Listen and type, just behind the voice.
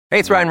Hey,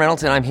 it's Ryan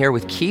Reynolds, and I'm here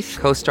with Keith,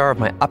 co-star of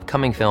my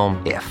upcoming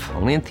film, If,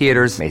 only in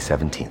theaters May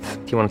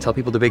 17th. Do you want to tell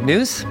people the big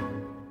news?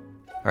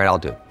 All right, I'll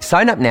do it.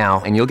 Sign up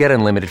now and you'll get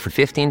unlimited for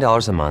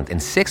 $15 a month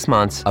and 6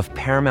 months of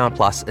Paramount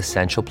Plus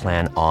Essential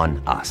Plan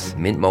on us.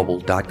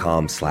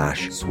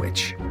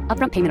 MintMobile.com/switch.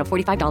 Upfront payment of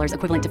 $45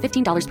 equivalent to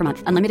 $15 per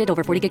month. Unlimited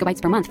over 40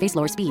 gigabytes per month. Face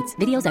lower speeds.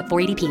 Videos at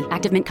 480p.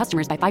 Active Mint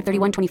customers by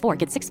 531.24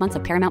 get 6 months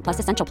of Paramount Plus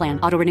Essential Plan.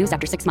 Auto renews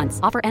after 6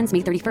 months. Offer ends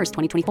May 31st,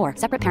 2024.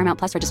 Separate Paramount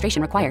Plus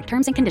registration required.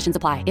 Terms and conditions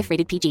apply if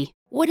rated PG.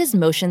 What does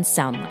motion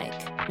sound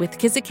like? With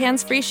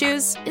Kizikans free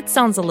shoes, it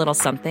sounds a little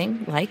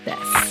something like this.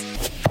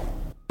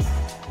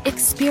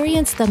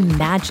 Experience the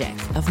magic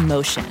of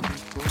motion.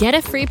 Get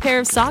a free pair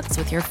of socks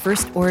with your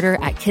first order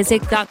at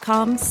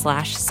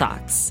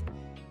kizik.com/socks.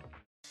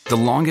 The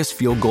longest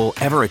field goal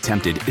ever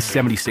attempted is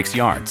 76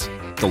 yards.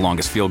 The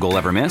longest field goal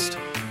ever missed?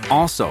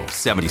 Also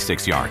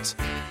 76 yards.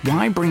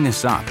 Why bring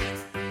this up?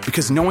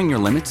 Because knowing your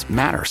limits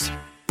matters,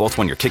 both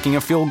when you're kicking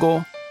a field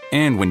goal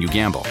and when you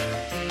gamble.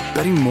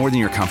 Betting more than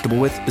you're comfortable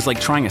with is like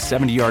trying a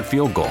 70-yard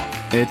field goal.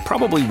 It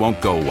probably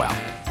won't go well.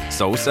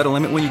 So set a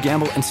limit when you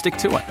gamble and stick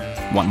to it.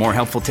 Want more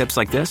helpful tips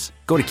like this?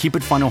 Go to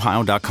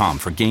keepitfunohio.com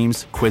for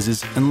games,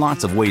 quizzes, and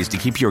lots of ways to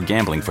keep your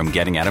gambling from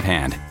getting out of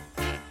hand.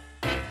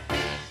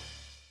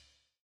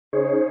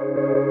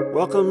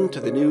 Welcome to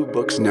the New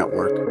Books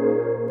Network.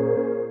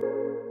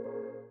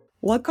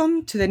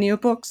 Welcome to the New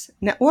Books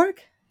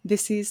Network.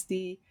 This is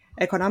the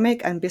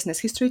Economic and Business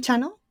History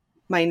channel.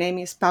 My name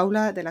is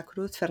Paula de la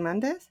Cruz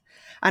Fernandez,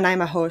 and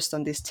I'm a host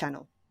on this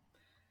channel.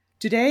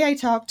 Today I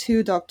talk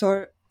to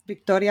Dr.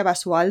 Victoria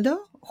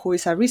Basualdo, who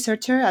is a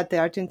researcher at the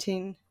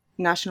Argentine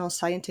National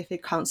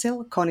Scientific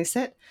Council,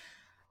 CONICET,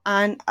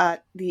 and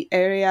at the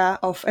area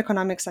of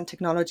Economics and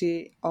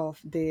Technology of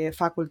the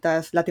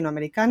Facultad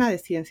Latinoamericana de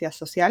Ciencias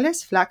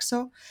Sociales,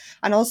 FLACSO,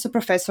 and also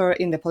professor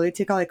in the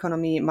Political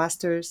Economy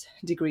Master's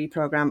Degree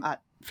Program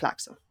at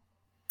FLACSO,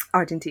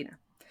 Argentina.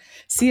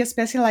 She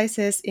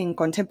specializes in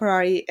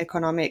contemporary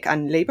economic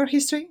and labor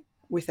history,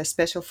 with a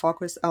special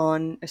focus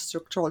on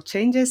structural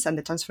changes and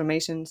the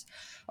transformations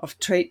of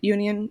trade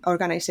union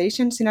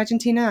organizations in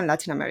Argentina and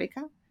Latin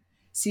America.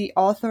 She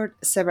authored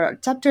several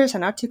chapters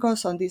and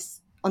articles on the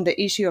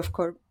issue of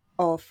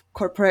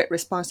corporate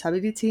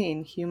responsibility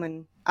in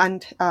human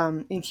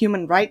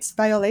rights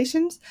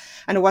violations,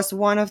 and was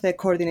one of the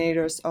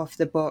coordinators of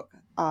the book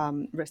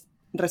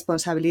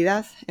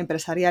Responsabilidad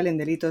empresarial en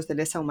delitos de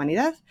lesa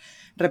humanidad,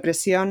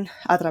 represión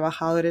a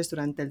trabajadores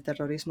durante el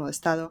terrorismo de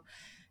Estado,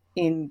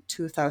 in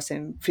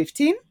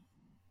 2015.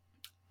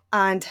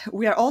 And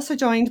we are also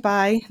joined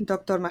by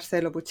Dr.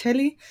 Marcelo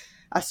Buccelli,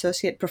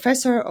 Associate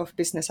Professor of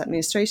Business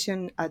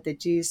Administration at the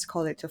Gies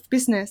College of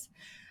Business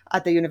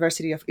at the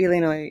University of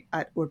Illinois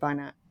at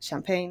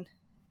Urbana-Champaign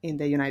in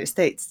the United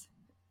States.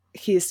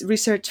 His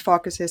research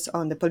focuses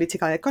on the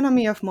political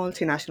economy of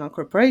multinational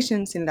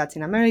corporations in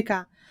Latin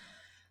America,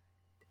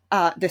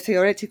 the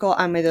theoretical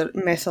and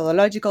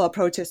methodological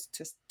approaches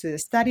to the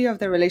study of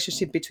the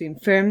relationship between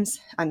firms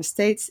and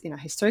states in a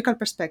historical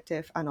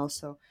perspective, and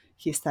also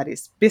he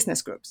studies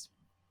business groups.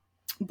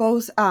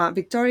 Both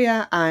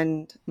Victoria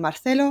and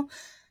Marcelo,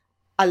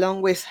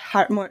 along with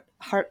Hartmut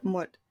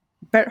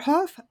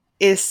Berthoff,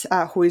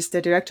 who is the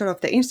director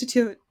of the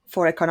Institute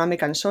for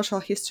Economic and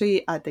Social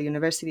History at the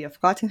University of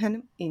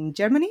Göttingen in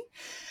Germany,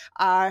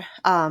 are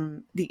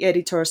the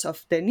editors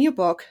of the new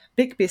book,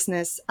 Big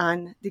Business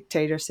and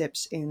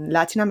Dictatorships in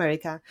Latin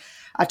America,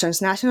 A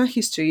Transnational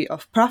History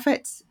of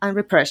Profits and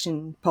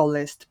Repression,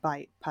 published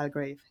by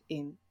Palgrave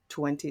in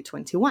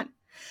 2021.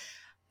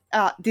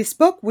 This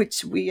book,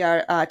 which we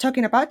are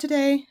talking about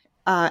today,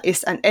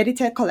 is an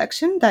edited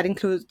collection that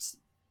includes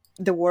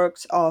the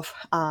works of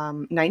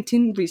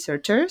 19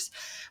 researchers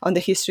on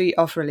the history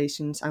of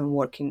relations and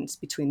workings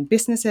between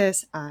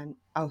businesses and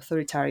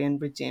authoritarian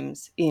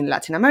regimes in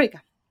Latin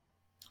America.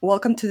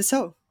 Welcome to the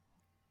show.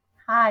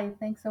 Hi,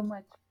 thanks so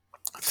much.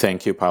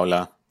 Thank you,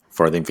 Paula,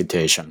 for the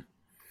invitation.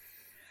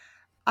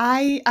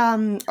 I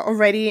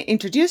already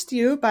introduced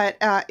you, but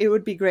it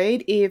would be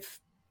great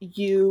if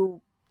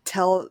you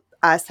tell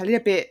us a little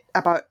bit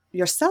about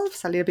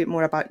yourselves, a little bit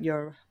more about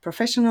your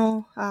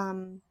professional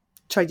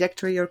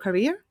trajectory or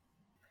career.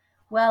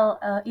 Well,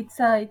 it's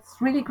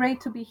really great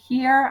to be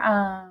here.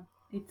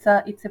 It's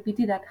a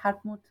pity that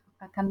Hartmut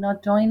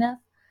cannot join us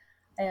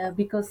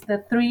because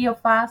the three of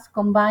us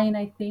combine,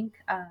 I think,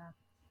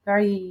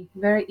 very,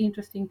 very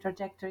interesting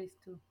trajectories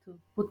to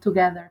put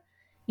together.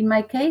 In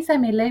my case,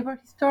 I'm a labor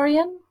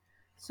historian,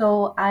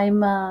 so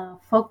I'm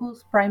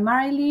focused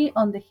primarily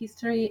on the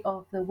history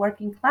of the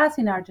working class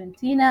in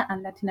Argentina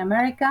and Latin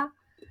America,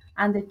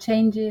 and the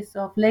changes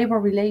of labor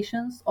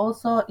relations,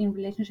 also in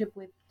relationship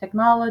with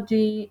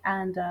technology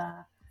and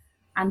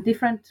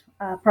different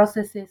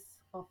processes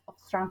of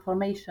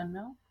transformation.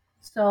 No?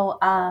 So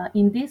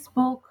in this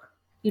book,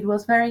 it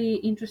was very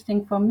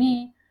interesting for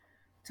me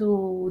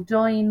to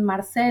join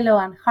Marcelo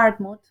and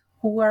Hartmut,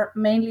 who were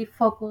mainly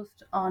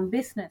focused on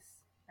business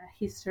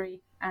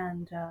history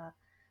and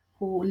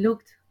who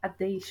looked at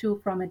the issue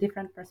from a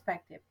different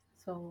perspective.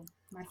 So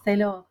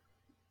Marcelo,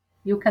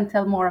 you can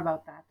tell more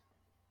about that.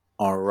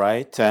 All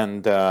right,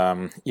 and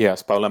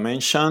yes, Paula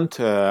mentioned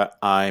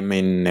I'm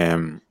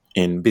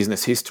in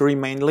business history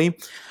mainly,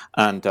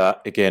 and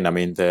again, I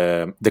mean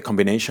the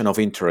combination of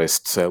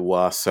interests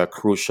was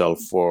crucial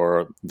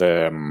for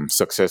the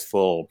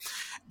successful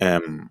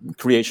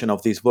creation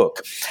of this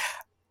book.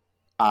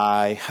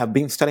 I have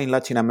been studying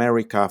Latin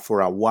America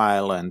for a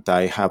while, and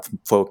I have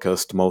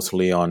focused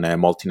mostly on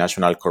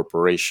multinational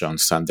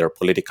corporations and their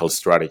political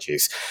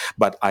strategies.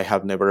 But I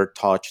have never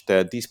touched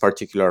this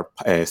particular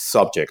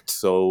subject.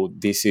 So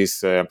this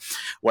is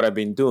what I've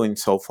been doing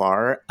so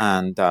far,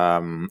 and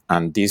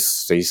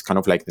this is kind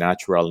of like the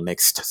natural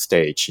next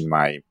stage in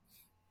my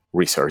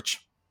research.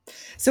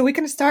 So we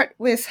can start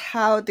with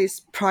how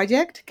this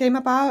project came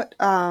about.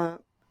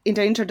 In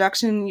the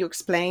introduction, you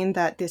explained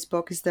that this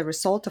book is the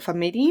result of a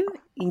meeting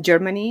in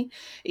Germany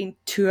in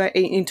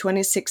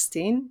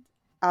 2016,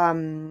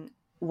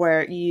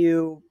 where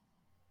you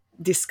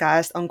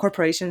discussed on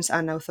corporations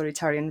and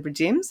authoritarian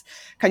regimes.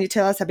 Can you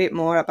tell us a bit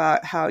more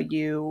about how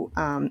you,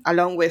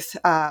 along with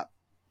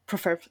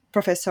Professor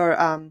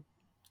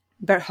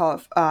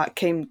Berthoff,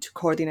 came to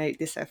coordinate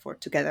this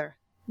effort together?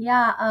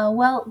 Yeah,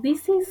 well,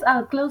 this is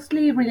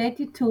closely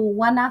related to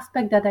one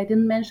aspect that I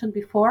didn't mention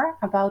before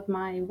about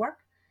my work,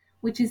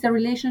 which is the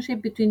relationship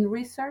between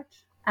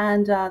research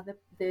and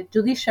the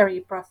judiciary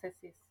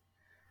processes.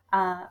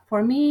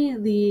 For me,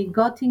 the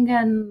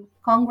Göttingen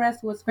Congress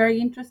was very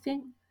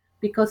interesting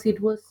because it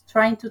was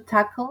trying to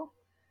tackle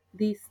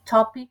this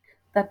topic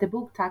that the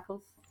book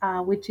tackles,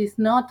 which is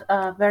not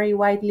very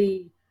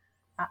widely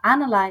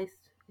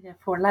analyzed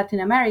for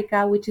Latin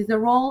America, which is the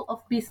role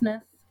of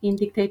business in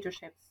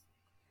dictatorships.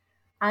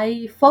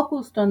 I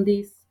focused on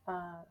these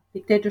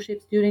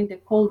dictatorships during the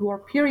Cold War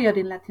period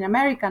in Latin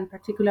America, and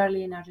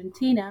particularly in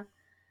Argentina.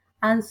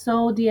 And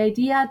so the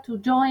idea to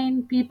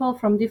join people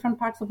from different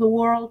parts of the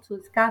world to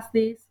discuss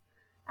this,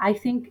 I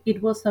think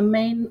it was a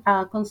main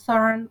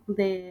concern,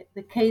 the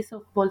case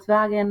of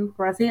Volkswagen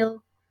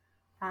Brazil,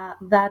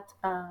 that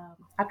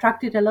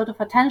attracted a lot of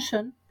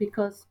attention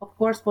because, of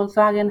course,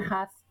 Volkswagen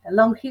has a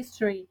long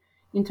history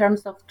in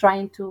terms of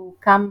trying to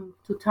come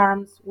to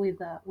terms with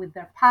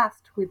their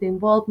past, with the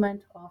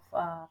involvement of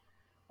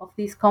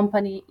this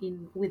company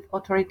with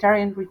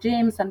authoritarian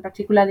regimes, and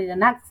particularly the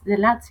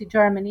Nazi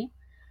Germany.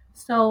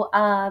 So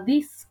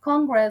this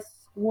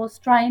Congress was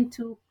trying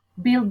to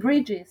build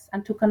bridges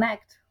and to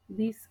connect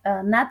this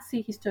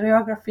Nazi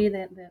historiography,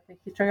 the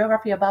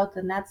historiography about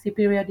the Nazi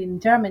period in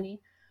Germany,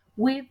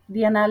 with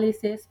the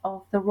analysis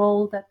of the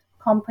role that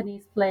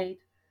companies played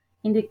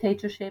in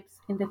dictatorships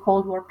in the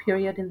Cold War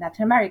period in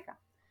Latin America.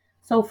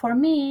 So for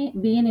me,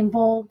 being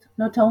involved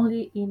not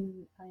only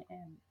in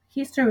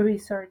history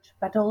research,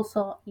 but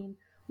also in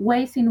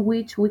ways in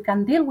which we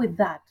can deal with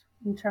that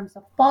in terms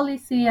of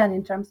policy and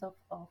in terms of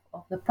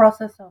the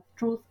process of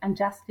truth and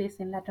justice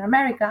in Latin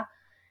America,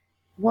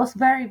 was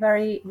very,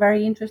 very,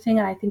 very interesting.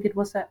 And I think it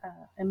was a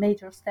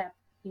major step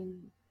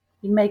in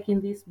making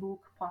this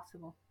book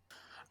possible.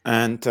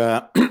 And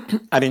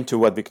adding to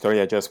what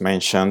Victoria just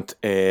mentioned,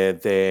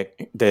 the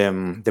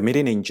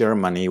meeting in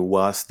Germany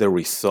was the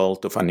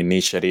result of an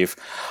initiative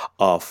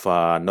of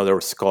another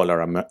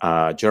scholar,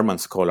 a German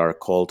scholar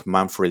called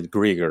Manfred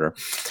Grieger,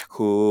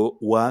 who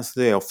was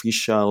the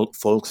official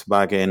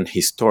Volkswagen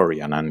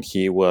historian, and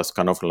he was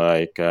kind of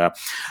like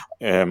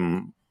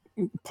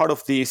part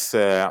of this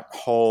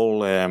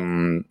whole.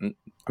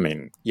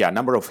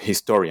 Number of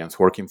historians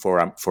working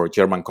for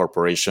German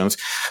corporations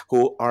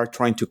who are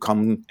trying to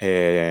come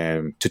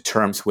to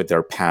terms with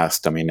their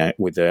past.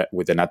 With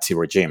the Nazi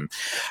regime.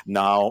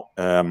 Now,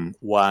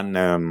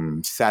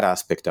 one sad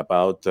aspect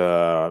about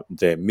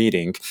the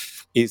meeting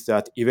is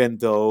that even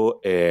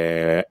though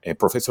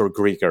Professor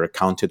Grieger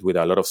counted with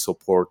a lot of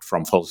support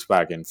from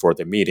Volkswagen for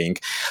the meeting,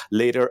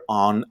 later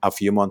on, a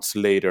few months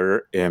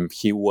later,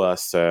 he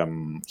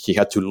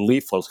had to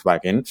leave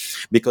Volkswagen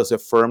because the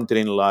firm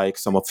didn't like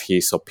some of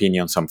his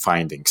opinions and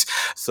findings.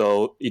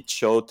 So it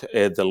showed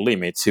the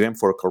limits, even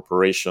for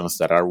corporations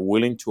that are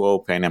willing to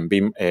open and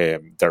be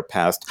their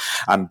past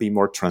and be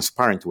more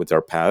transparent with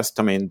their past.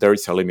 There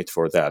is a limit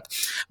for that.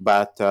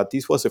 But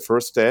this was the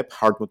first step.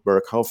 Hartmut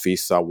Berghoff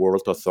is a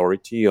world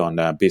authority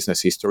on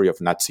business history of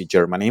Nazi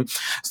Germany.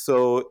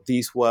 So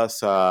this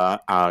was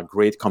a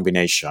great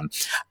combination.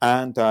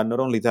 And not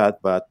only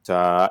that, but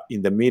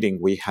in the meeting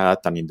we had,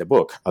 and in the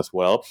book as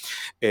well,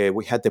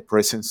 we had the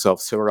presence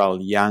of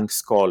several young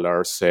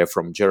scholars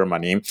from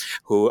Germany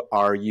who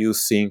are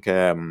using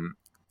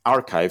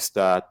archives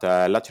that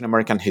Latin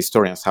American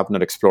historians have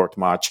not explored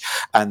much,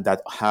 and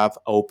that have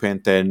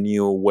opened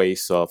new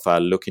ways of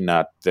looking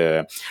at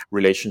the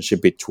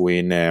relationship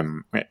between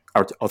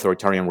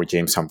authoritarian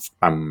regimes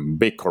and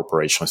big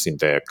corporations in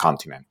the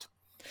continent.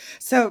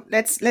 So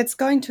let's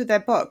go into the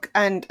book,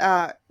 and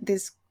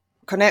this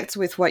connects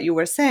with what you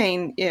were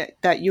saying,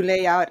 that you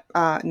lay out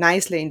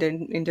nicely in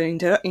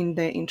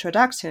the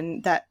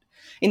introduction, that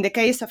in the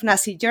case of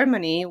Nazi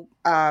Germany,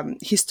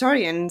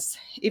 historians,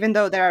 even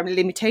though there are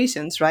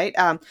limitations, right,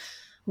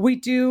 we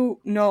do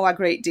know a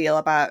great deal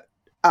about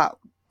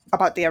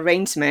about the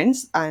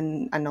arrangements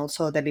and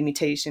also the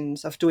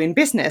limitations of doing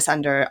business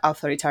under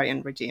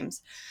authoritarian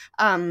regimes.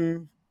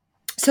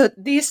 So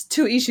these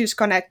two issues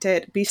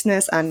connected,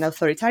 business and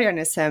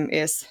authoritarianism,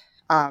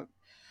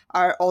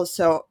 are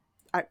also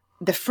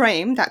the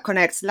frame that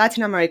connects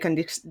Latin American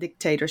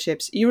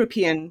dictatorships,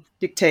 European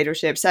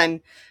dictatorships, and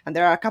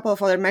there are a couple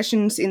of other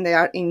mentions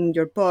in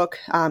your book,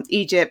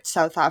 Egypt,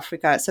 South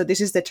Africa. So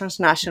this is the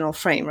transnational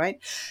frame,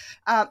 right?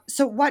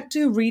 So what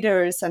do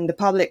readers and the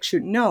public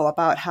should know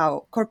about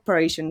how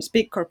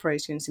big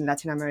corporations in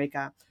Latin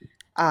America,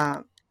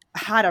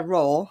 had a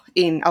role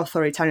in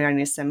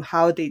authoritarianism?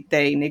 How did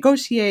they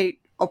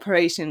negotiate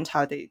operations?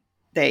 How they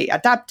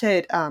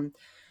adapted,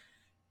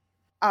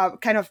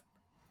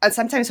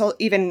 sometimes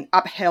even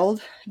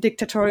upheld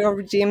dictatorial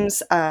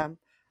regimes?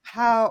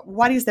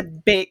 What is the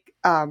big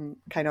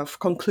kind of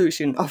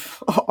conclusion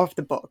of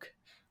the book?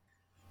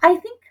 I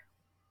think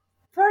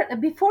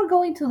before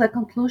going to the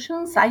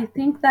conclusions, I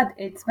think that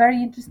it's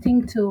very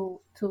interesting to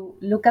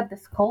look at the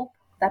scope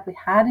that we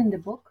had in the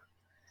book,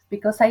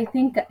 because I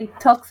think it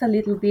talks a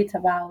little bit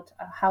about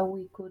how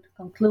we could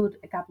conclude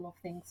a couple of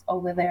things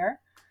over there.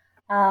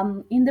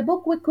 In the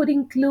book, we could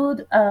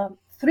include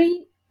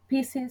 3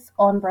 pieces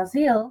on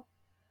Brazil,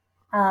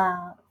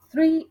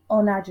 3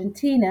 on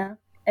Argentina,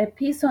 a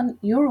piece on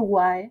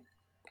Uruguay,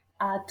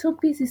 2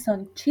 pieces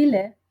on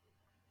Chile,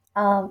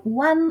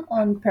 1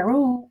 on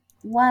Peru,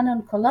 1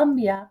 on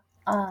Colombia,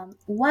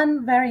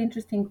 1 very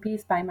interesting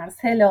piece by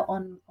Marcelo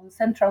on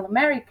Central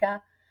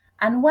America,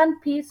 and 1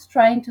 piece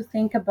trying to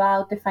think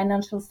about the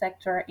financial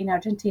sector in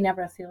Argentina,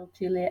 Brazil,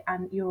 Chile,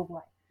 and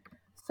Uruguay.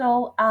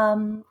 So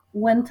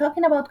when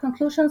talking about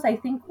conclusions, I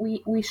think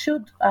we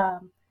should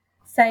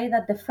say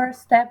that the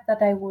first step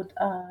that I would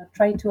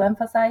try to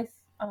emphasize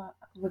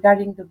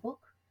regarding the book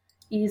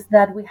is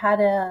that we had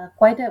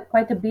quite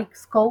a big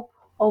scope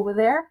over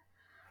there,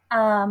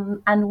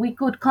 and we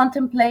could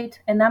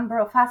contemplate a number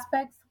of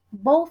aspects,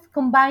 both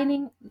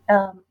combining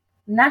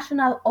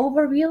national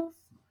overviews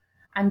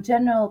and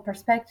general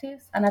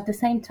perspectives, and at the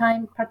same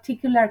time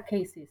particular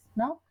cases.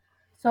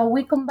 So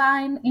we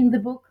combine in the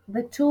book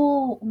the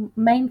 2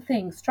 main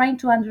things, trying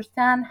to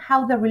understand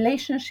how the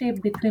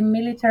relationship between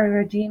military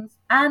regimes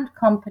and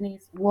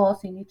companies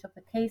was in each of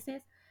the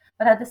cases,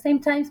 but at the same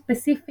time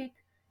specific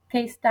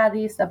case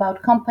studies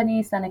about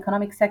companies and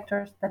economic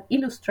sectors that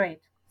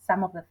illustrate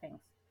some of the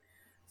things.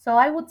 So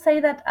I would say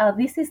that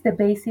this is the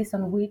basis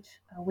on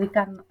which we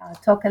can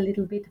talk a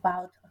little bit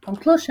about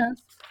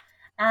conclusions.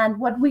 And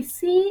what we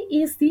see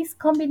is this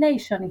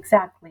combination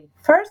exactly.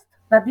 First,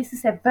 that this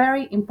is a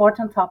very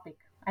important topic.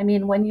 I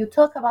mean, when you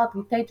talk about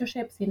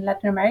dictatorships in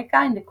Latin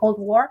America in the Cold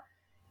War,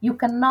 you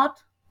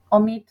cannot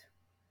omit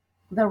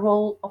the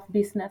role of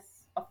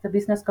the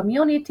business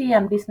community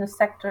and business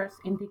sectors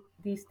in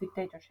these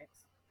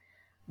dictatorships.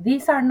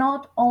 These are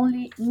not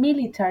only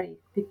military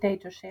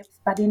dictatorships,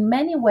 but in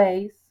many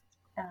ways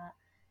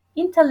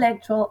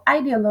intellectual,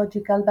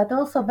 ideological, but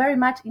also very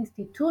much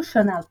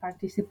institutional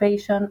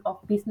participation of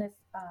business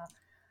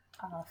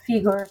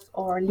figures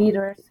or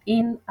leaders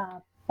in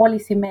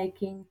policy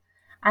making,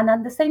 and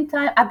at the same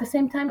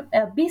time,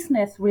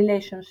 business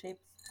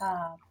relationships,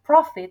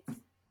 profits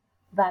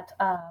that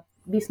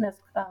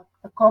business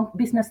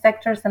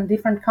sectors and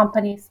different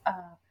companies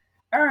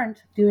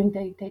earned during the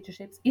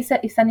dictatorships is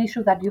an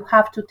issue that you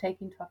have to take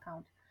into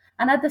account.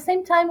 And at the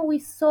same time, we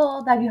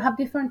saw that you have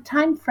different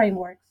time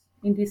frameworks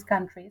in these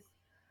countries,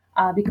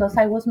 because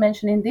I was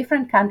mentioning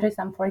different countries,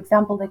 and for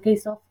example, the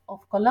case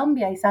of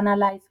Colombia is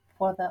analyzed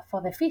for the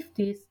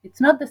 50s.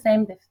 It's not the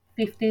same, the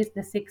 50s,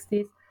 the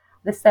 60s,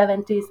 the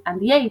 70s, and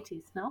the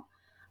 80s.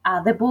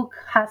 The book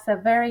has a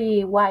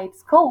very wide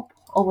scope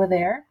over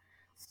there,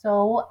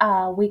 so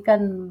we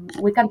can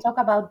talk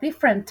about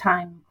different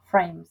time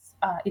frames.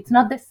 It's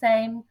not the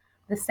same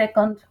the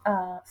second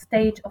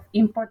stage of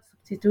import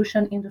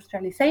substitution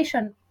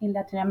industrialization in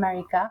Latin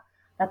America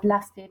that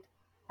lasted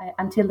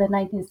until the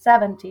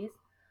 1970s,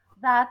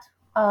 that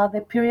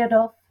the period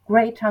of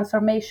great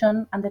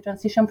transformation and the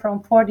transition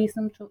from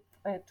Fordism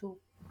to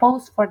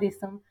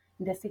post-Fordism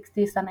in the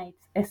 60s and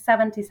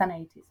 70s and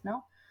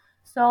 80s.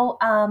 So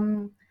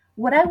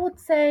what I would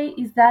say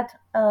is that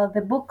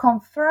the book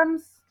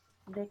confirms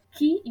the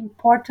key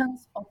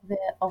importance of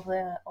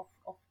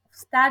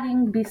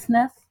studying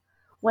business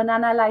when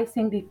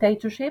analyzing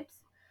dictatorships.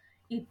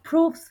 It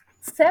proves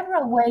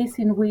several ways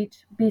in which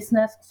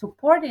business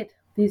supported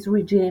these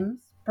regimes,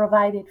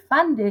 provided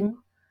funding,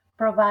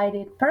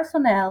 provided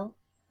personnel,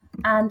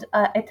 and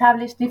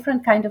established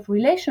different kind of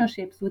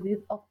relationships with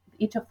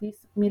each of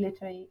these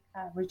military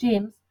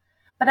regimes.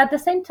 But at the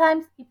same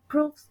time, it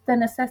proves the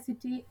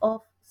necessity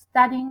of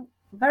studying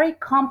very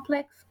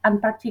complex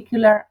and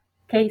particular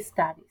case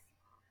studies.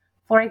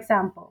 For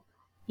example,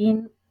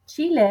 in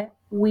Chile,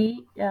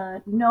 we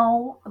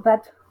know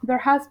that there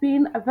has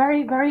been a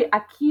very, very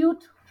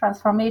acute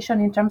transformation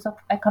in terms of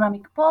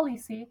economic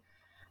policy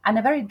and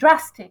a very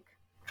drastic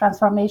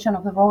transformation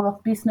of the role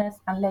of business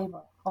and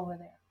labor over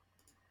there.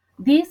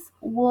 This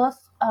was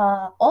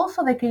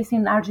also the case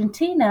in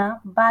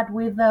Argentina, but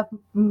with a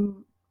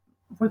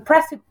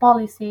repressive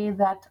policy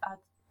that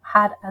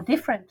had a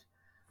different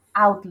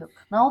outlook.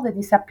 No, the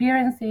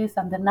disappearances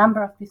and the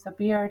number of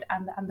disappeared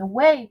and the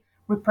way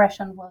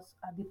repression was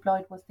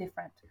deployed was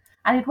different.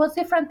 And it was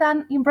different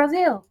than in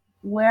Brazil,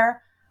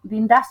 where the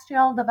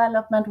industrial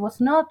development was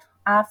not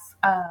as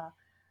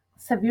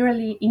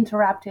severely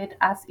interrupted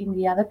as in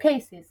the other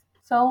cases.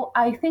 So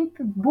I think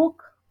the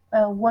book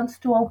wants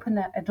to open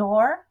a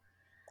door,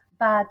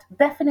 but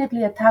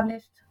definitely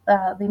established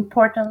the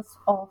importance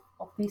of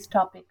this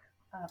topic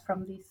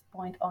from this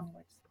point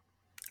onwards.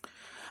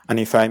 And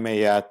if I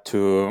may add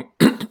to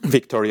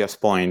Victoria's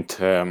point,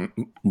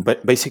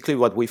 but basically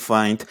what we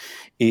find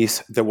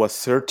is there was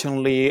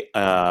certainly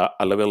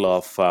a level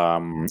of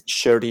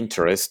shared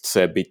interests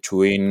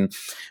between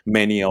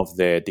many of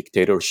the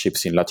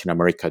dictatorships in Latin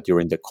America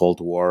during the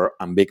Cold War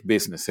and big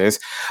businesses,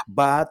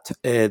 but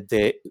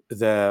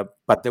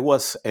there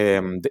was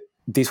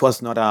this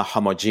was not a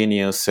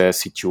homogeneous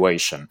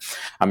situation.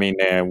 I mean,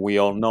 we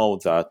all know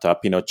that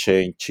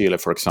Pinochet in Chile,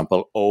 for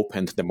example,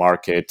 opened the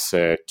markets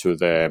opened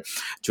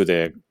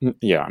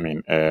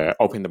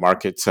the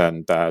markets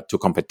and to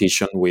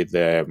competition with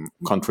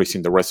countries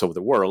in the rest of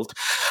the world.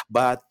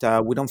 But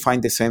we don't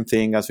find the same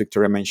thing, as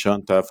Victoria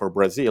mentioned, for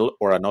Brazil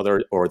or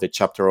the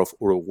chapter of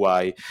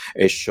Uruguay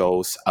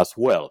shows as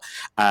well.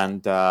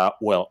 And the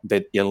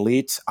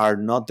elites are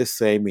not the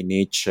same in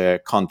each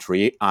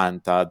country,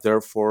 and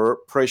therefore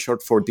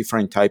pressured for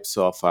different types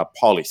of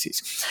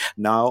policies.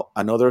 Now,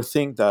 another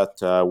thing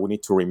that we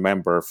need to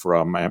remember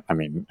from,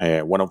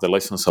 one of the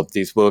lessons of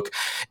this book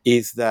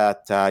is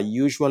that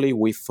usually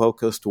we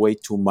focused way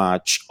too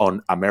much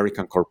on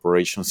American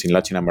corporations in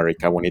Latin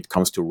America when it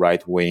comes to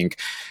right-wing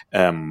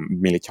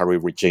military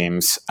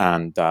regimes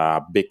and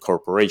big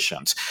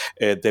corporations.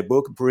 The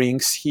book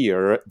brings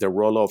here the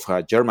role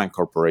of German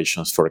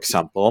corporations, for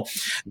example,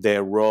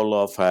 the role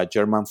of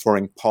German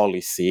foreign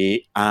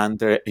policy and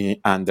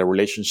the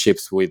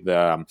relationships with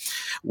the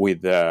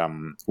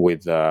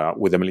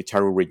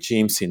military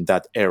regimes in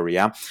that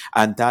area,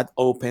 and that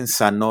opens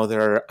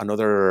another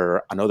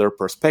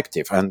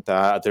perspective. And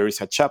there is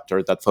a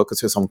chapter that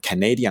focuses on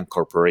Canadian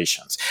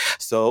corporations.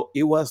 So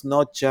it was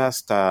not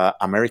just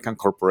American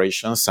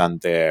corporations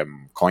and the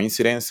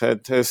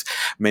coincidences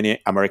many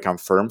American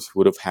firms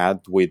would have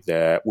had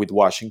with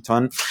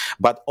Washington,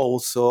 but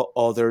also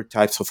other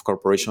types of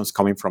corporations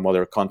coming from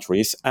other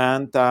countries.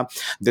 And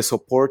the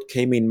support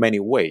came in many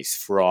ways,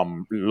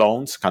 from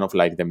loans, kind of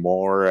like the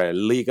more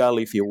legal,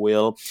 if you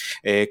will,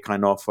 a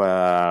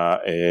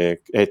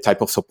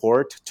type of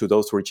support to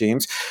those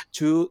regimes,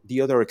 to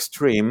the other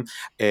extreme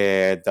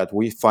that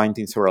we find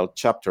in several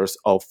chapters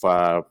of,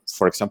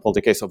 for example,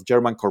 the case of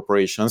German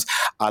corporations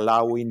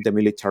allowing the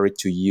military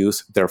to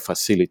use their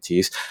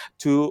facilities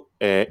to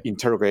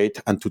interrogate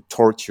and to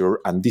torture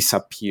and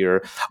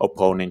disappear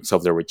opponents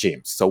of the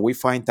regime. So we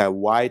find a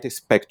wide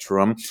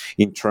spectrum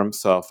in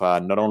terms of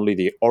not only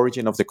the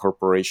origin of the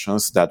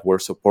corporations that were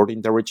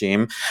supporting the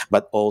regime,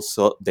 but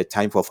also the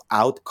type of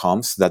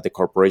outcomes that the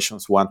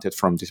corporations wanted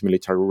from these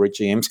military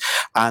regimes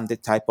and the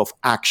type of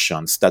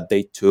actions that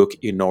they took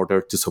in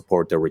order to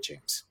support the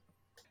regimes.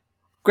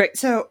 Great.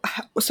 So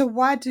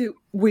what do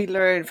we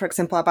learn, for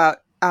example, about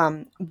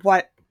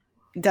what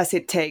does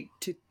it take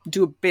to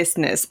do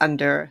business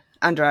under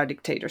a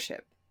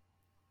dictatorship?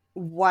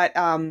 What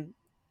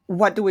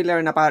do we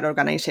learn about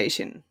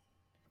organization?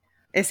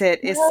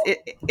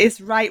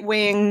 Is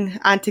right-wing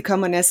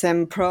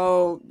anti-communism,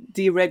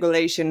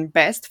 pro-deregulation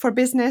best for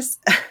business?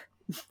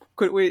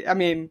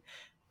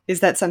 Is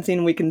that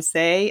something we can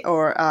say,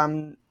 or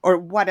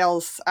what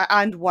else?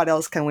 And what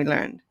else can we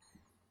learn?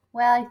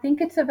 Well, I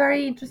think it's a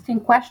very interesting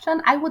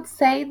question. I would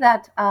say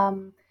that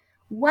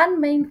one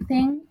main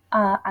thing,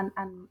 and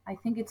I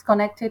think it's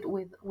connected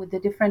with the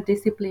different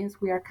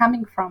disciplines we are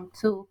coming from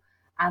too,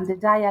 and the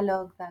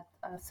dialogue that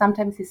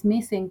sometimes is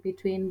missing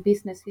between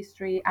business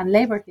history and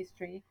labor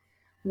history.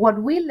 What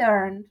we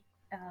learned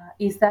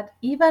is that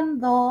even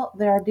though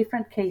there are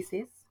different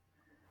cases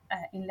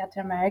in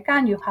Latin America,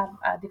 and you have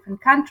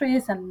different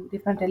countries and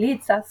different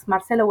elites, as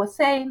Marcelo was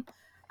saying,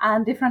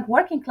 and different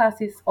working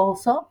classes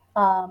also,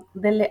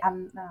 the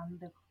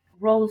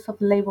roles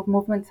of labor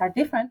movements are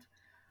different.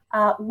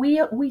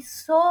 We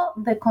saw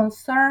the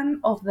concern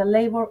of the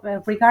labor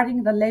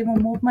regarding the labor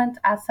movement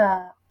as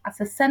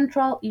a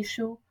central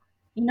issue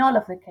in all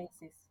of the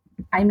cases.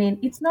 I mean,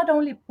 it's not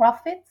only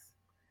profits,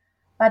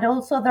 but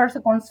also there's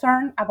a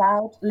concern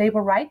about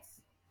labor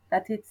rights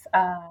that it's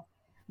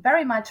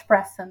very much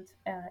present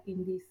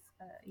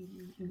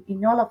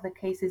in all of the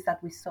cases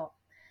that we saw.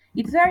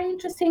 It's very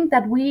interesting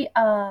that we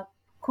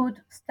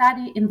could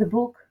study in the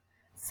book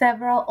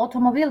several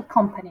automobile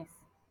companies.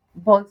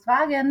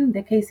 Volkswagen,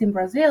 the case in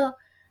Brazil,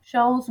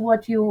 shows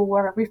what you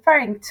were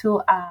referring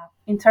to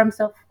in terms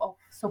of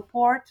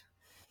support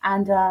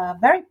and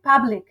very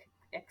public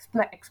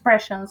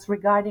expressions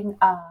regarding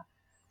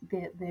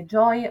the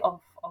joy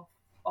of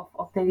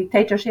the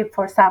dictatorship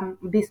for some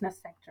business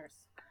sectors.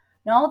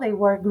 No, they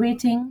were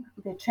greeting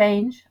the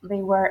change.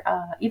 They were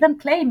even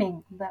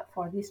claiming that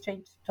for this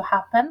change to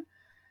happen,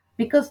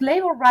 because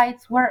labor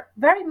rights were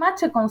very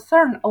much a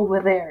concern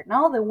over there.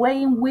 No, the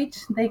way in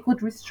which they could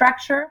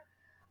restructure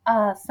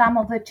some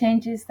of the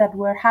changes that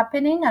were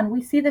happening. And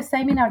we see the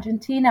same in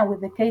Argentina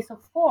with the case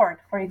of Ford,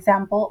 for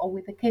example, or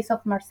with the case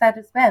of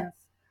Mercedes-Benz,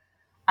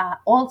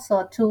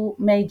 also two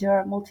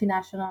major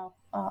multinational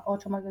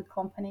automobile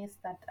companies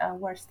that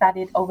were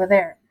studied over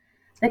there.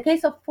 The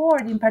case of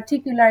Ford in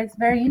particular is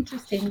very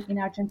interesting in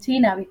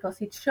Argentina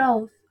because it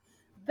shows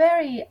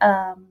very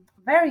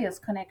various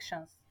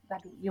connections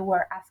that you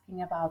were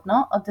asking about.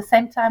 No, at the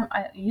same time,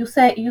 you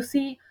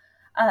see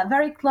a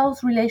very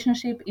close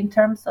relationship in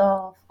terms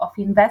of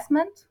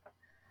investment.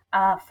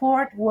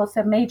 Ford was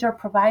a major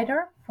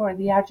provider for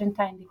the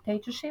Argentine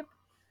dictatorship.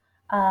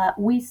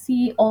 We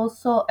see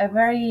also a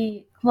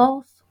very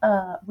close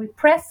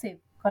repressive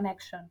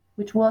connection,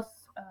 which was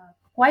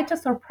quite a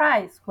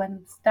surprise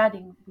when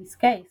studying this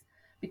case,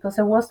 because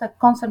there was a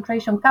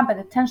concentration camp, a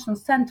detention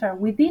center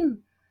within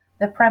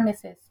the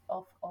premises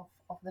of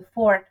the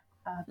Ford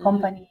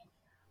company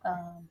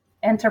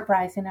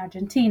enterprise in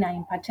Argentina,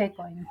 in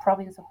Pacheco, in the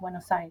province of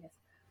Buenos Aires.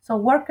 So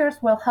workers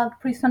were held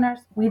prisoners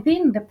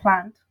within the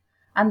plant,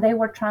 and they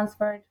were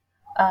transferred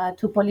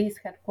to police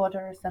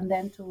headquarters and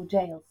then to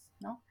jails.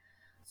 No?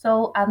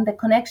 So, and the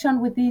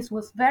connection with this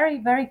was very,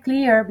 very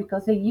clear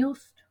because they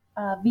used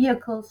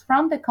vehicles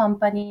from the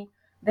company,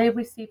 they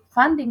received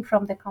funding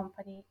from the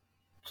company,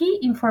 key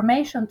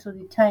information to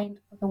detain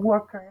the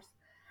workers,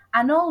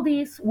 and all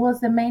this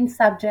was the main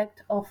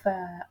subject of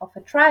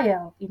a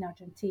trial in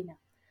Argentina.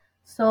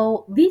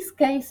 So these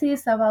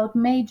cases about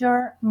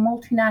major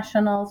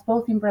multinationals,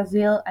 both in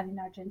Brazil and in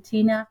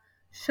Argentina,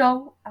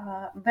 show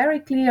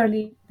very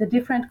clearly the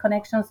different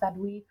connections that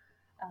we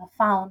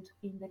found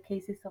in the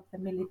cases of the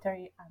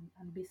military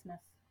and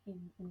business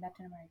in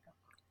Latin America.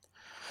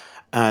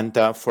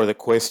 And for the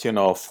question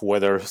of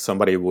whether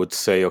somebody would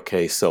say,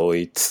 okay, so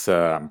it's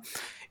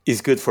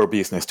good for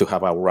business to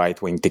have a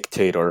right-wing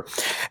dictator.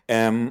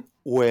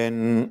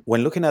 When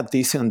looking at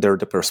this under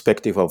the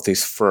perspective of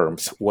these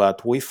firms,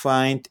 what we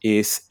find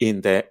is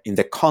in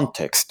the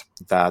context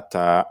that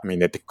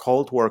the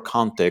Cold War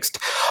context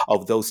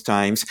of those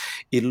times,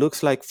 it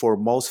looks like for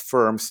most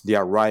firms the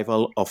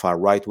arrival of a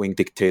right-wing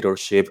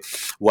dictatorship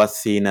was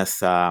seen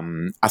as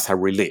a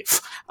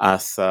relief,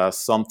 as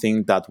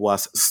something that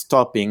was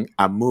stopping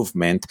a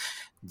movement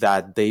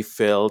that they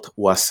felt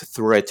was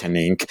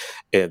threatening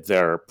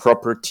their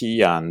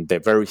property and the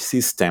very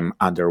system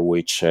under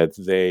which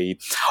they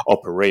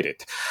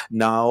operated.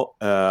 Now,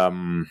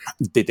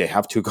 did they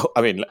have to go?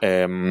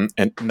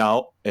 And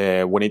now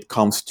when it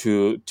comes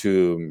to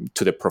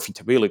the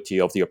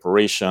profitability of the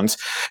operations,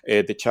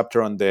 the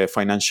chapter on the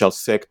financial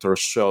sector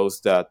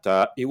shows that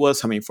it was,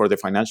 for the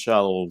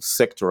financial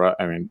sector,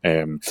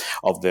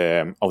 of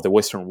the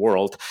Western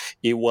world,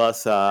 it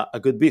was a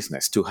good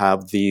business to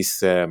have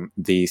these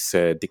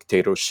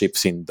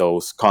dictatorships in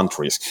those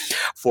countries.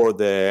 For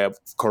the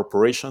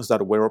corporations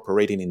that were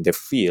operating in the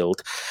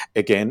field,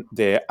 again,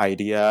 the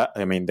idea,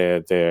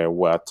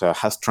 what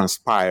has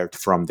transpired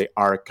from the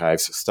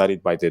archives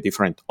studied by the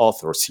different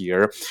authors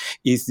here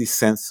is this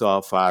sense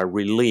of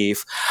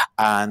relief,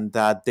 and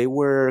that they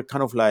were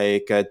kind of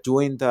like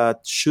doing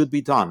that should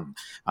be done.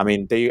 I'm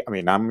in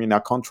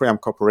a country, I'm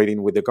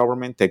cooperating with the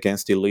government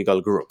against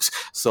illegal groups.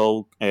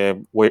 So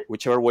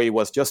whichever way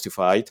was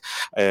justified,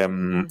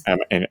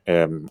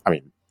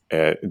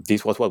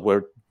 this was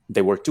what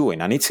they were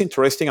doing. And it's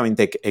interesting,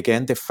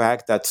 the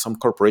fact that some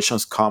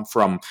corporations come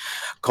from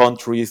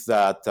countries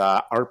that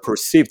are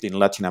perceived in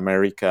Latin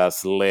America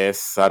as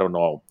less,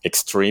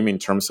 extreme in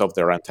terms of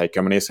their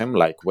anti-communism,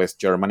 like West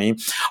Germany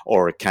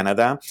or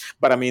Canada.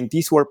 But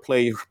these were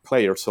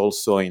players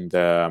also in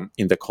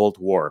the Cold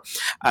War.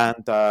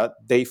 And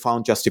they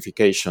found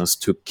justifications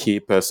to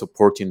keep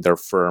supporting their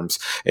firms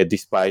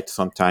despite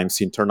sometimes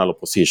internal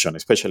opposition,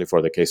 especially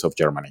for the case of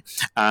Germany.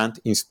 And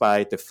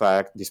despite the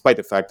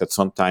fact that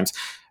sometimes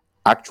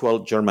actual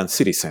German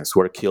citizens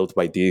were killed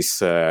by these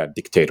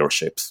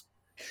dictatorships.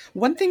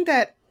 One thing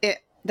that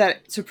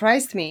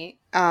surprised me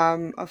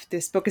of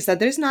this book is that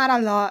there's not a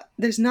lot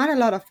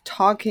of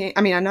talking.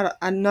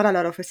 Not a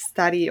lot of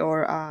study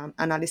or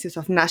analysis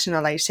of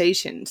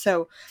nationalization.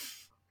 So,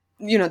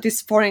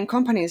 these foreign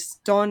companies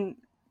don't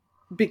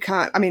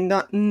become.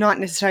 Not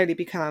necessarily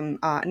become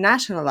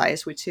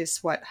nationalized, which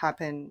is what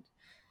happened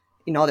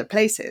in other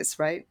places,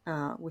 right?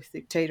 With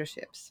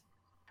dictatorships.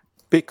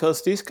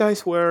 Because these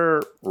guys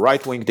were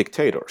right-wing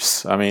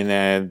dictators.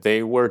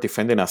 They were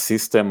defending a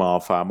system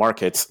of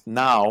markets.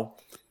 Now,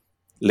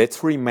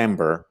 let's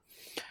remember,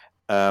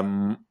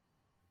 sometimes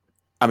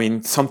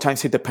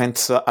it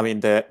depends.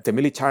 The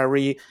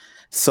military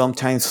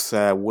sometimes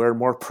were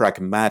more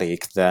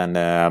pragmatic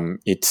than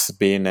it's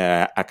been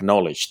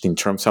acknowledged in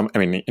terms of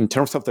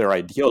their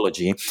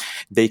ideology.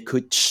 They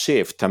could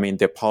shift,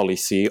 the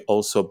policy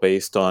also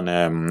based on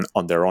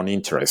their own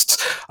interests.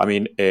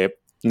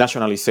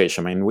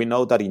 Nationalization. We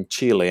know that in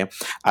Chile,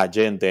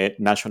 Allende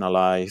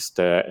nationalized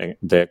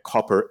the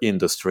copper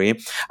industry,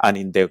 and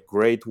in the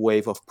great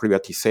wave of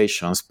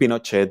privatizations,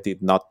 Pinochet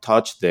did not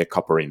touch the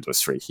copper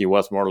industry. He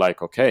was more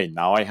like, okay,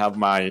 now I have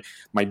my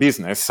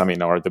business,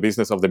 or the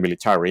business of the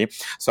military,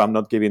 so I'm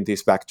not giving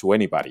this back to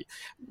anybody.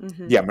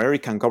 Mm-hmm. The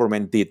American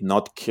government did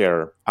not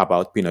care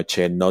about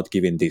Pinochet not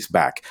giving this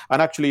back.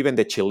 And actually, even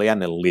the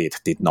Chilean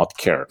elite did not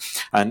care.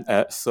 And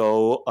the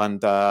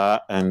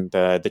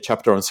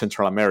chapter on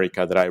Central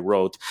America that I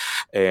wrote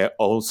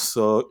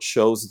also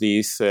shows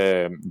these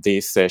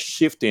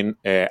shifting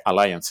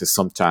alliances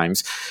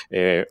sometimes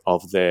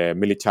of the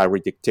military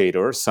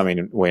dictators. I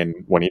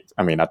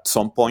mean, at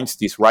some points,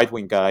 these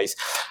right-wing guys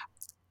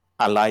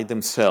allied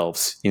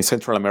themselves in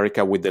Central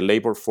America with the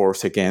labor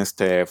force against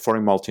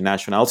foreign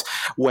multinationals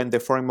when the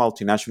foreign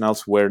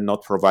multinationals were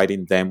not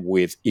providing them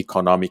with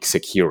economic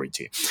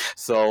security.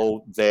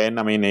 So then,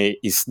 I mean,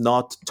 it's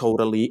not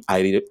totally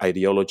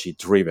ideology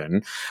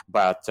driven,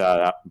 but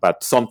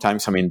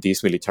sometimes, I mean,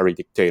 these military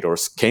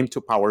dictators came to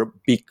power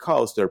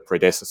because their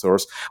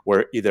predecessors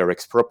were either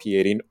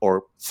expropriating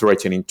or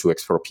threatening to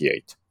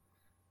expropriate.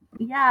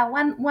 Yeah,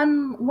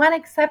 one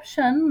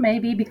exception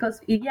maybe,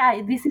 because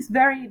this is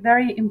very,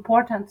 very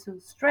important to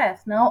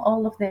stress. Now,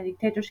 all of the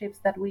dictatorships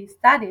that we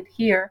studied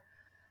here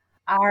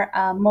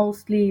are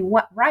mostly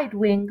right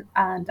wing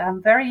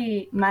and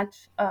very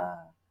much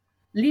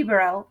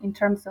liberal in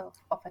terms of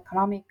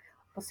economic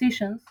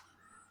positions,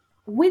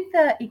 with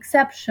the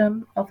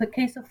exception of the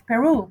case of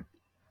Peru.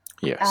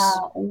 Yes.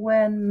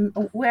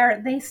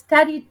 Where they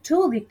studied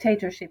two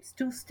dictatorships,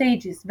 two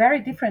stages,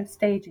 very different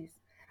stages.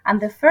 And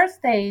the first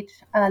stage,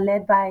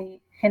 led by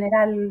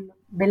General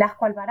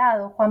Velasco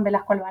Alvarado, Juan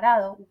Velasco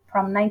Alvarado,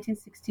 from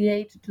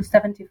 1968 to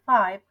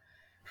 75,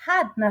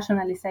 had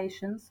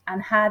nationalizations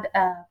and had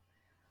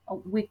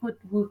we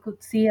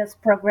could see as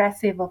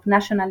progressive of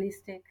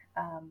nationalistic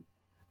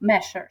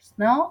measures,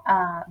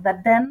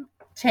 that then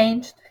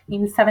changed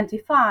in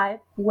 75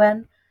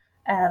 when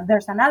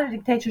there's another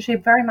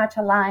dictatorship very much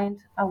aligned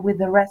with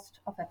the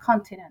rest of the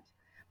continent.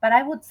 But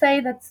I would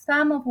say that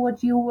some of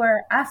what you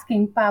were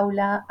asking,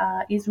 Paula,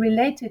 is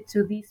related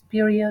to this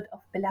period of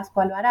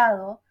Velasco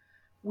Alvarado,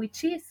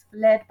 which is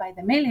led by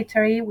the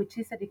military, which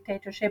is a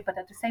dictatorship, but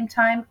at the same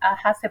time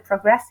has a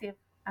progressive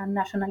and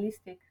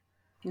nationalistic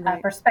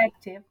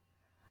perspective.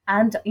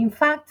 And in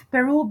fact,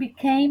 Peru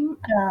became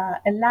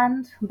a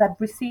land that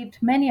received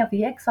many of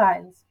the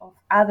exiles of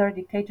other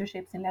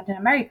dictatorships in Latin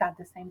America at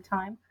the same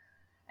time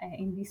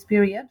in this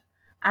period.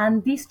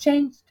 And this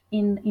changed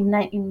in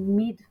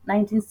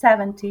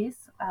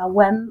mid-1970s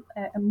when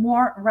a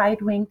more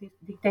right-wing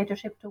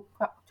dictatorship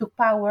took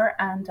power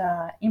and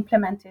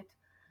implemented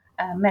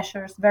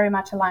measures very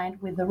much aligned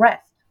with the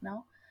rest.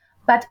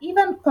 But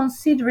even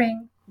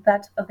considering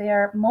that they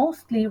are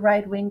mostly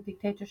right-wing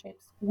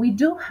dictatorships, we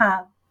do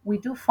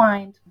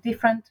find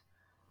different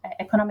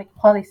economic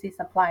policies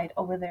applied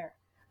over there.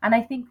 And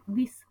I think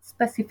this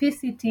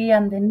specificity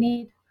and the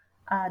need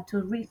to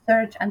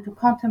research and to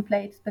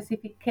contemplate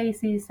specific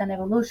cases and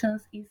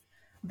evolutions is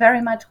very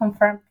much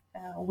confirmed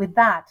with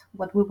that,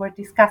 what we were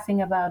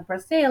discussing about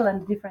Brazil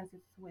and the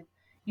differences with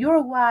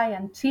Uruguay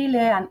and Chile,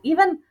 and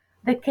even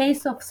the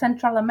case of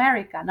Central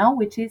America,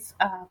 which is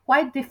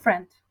quite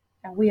different.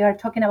 And we are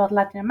talking about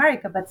Latin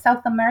America, but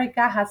South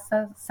America has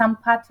some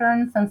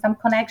patterns and some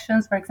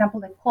connections, for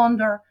example, the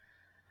Condor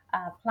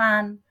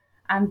plan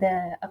and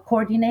the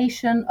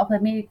coordination of the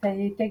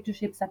military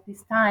dictatorships at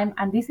this time.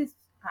 And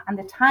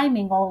the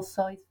timing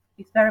also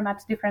is very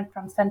much different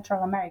from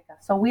Central America.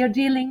 So we are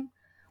dealing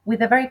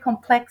with a very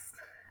complex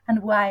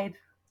and wide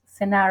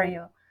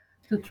scenario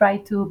to try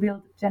to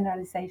build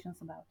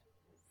generalizations about.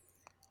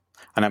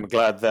 And I'm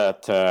glad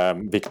that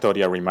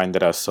Victoria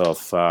reminded us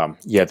of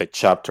the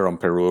chapter on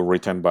Peru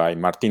written by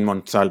Martín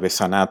Monsalve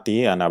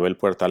Zanatti and Abel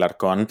Puerta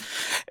Alarcón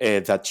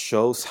that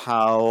shows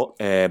how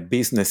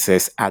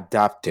businesses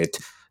adapted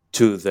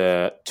to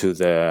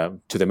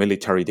the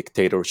military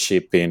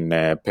dictatorship in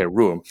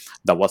Peru.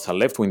 That was a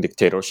left-wing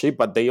dictatorship,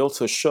 but they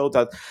also show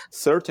that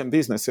certain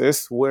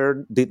businesses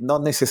did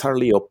not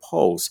necessarily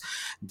oppose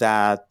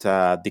that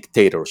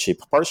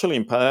dictatorship. Partially,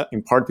 in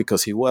part,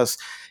 because it was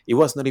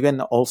not even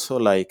also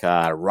like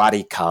a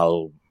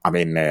radical.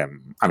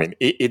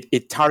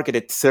 It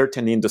targeted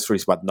certain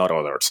industries, but not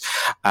others,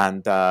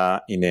 and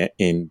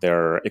in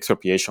their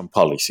expropriation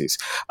policies,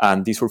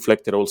 and this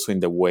reflected also in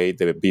the way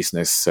the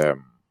business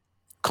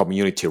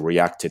community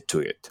reacted to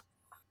it.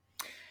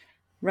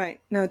 Right.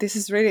 No, this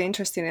is really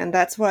interesting, and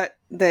that's what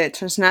the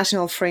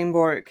transnational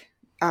framework,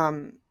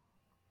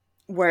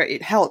 where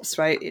it helps.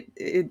 Right.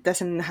 It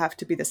doesn't have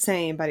to be the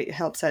same, but it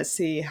helps us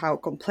see how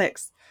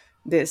complex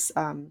this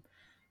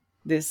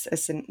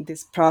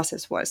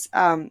process was.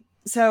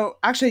 So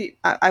actually,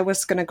 I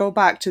was going to go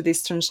back to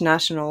this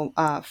transnational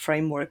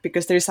framework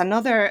because there's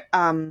another.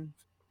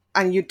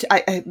 And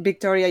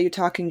Victoria, you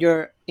talk in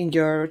your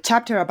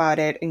chapter about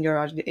it in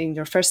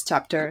your first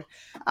chapter,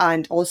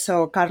 and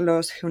also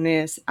Carlos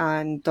Junés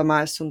and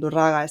Tomás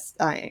Undurragas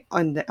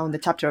on the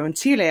chapter on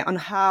Chile, on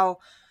how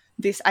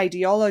this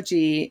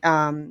ideology,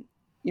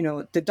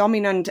 the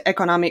dominant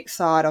economic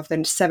thought of the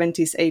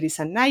 70s, 80s,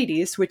 and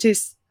 90s, which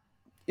is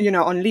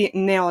on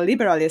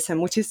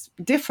neoliberalism, which is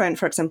different,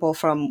 for example,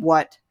 from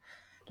what,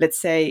 let's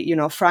say,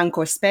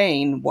 Franco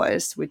Spain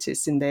was, which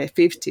is in the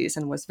 50s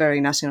and was very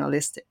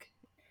nationalistic.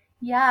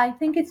 Yeah, I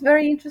think it's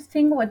very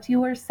interesting what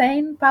you were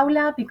saying,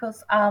 Paula,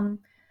 because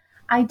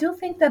I do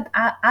think that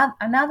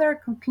another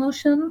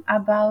conclusion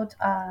about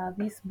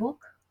this book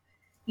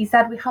is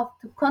that we have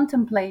to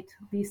contemplate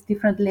these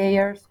different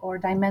layers or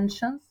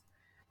dimensions.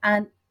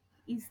 And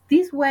is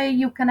this way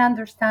you can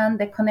understand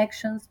the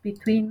connections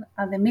between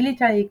the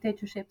military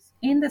dictatorships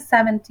in the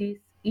 70s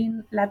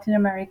in Latin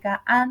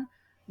America and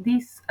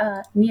this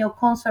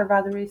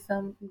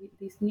neoconservadorism,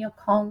 this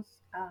neocons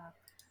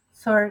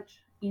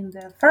surge in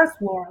the first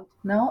world,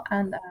 no?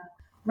 And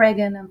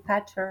Reagan and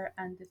Thatcher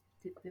and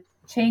the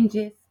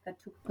changes that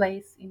took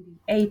place in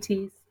the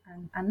 80s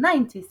and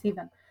 90s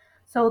even.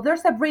 So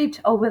there's a bridge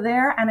over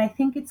there, and I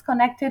think it's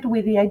connected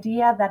with the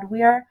idea that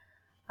we are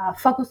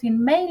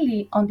focusing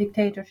mainly on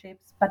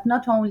dictatorships, but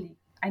not only.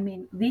 I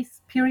mean,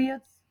 these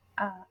periods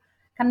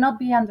cannot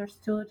be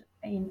understood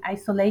in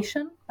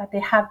isolation, but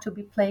they have to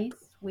be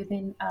placed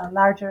within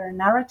larger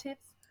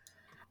narratives.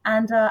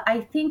 And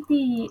I think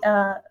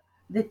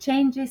the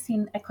changes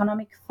in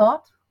economic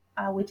thought,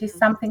 which is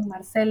something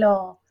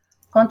Marcelo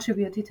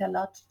contributed a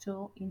lot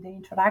to in the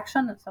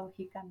introduction, so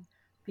he can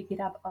pick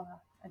it up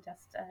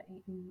just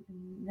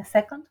in a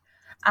second.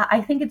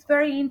 I think it's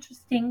very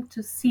interesting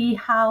to see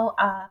how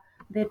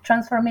the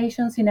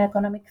transformations in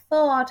economic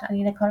thought and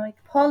in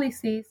economic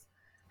policies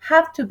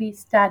have to be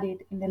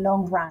studied in the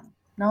long run,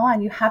 no?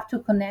 And you have to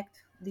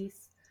connect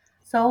this.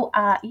 So,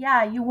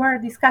 you were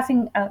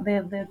discussing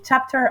the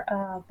chapter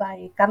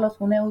by Carlos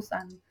Huneeus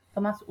and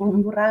Tomás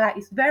Undurraga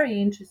is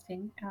very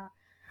interesting.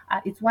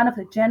 It's one of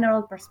the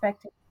general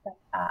perspectives that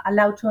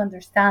allow to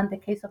understand the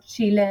case of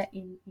Chile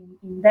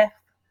in depth.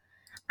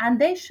 And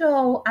they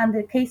show, and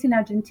the case in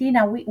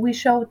Argentina, we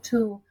show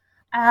too,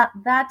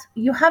 that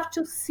you have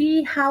to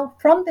see how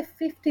from the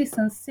 50s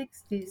and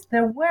 60s,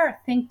 there were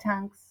think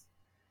tanks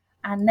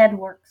and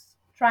networks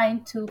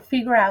trying to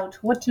figure out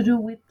what to do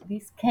with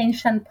these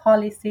Keynesian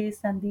policies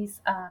and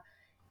these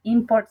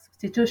import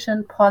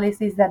substitution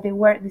policies that they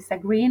were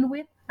disagreeing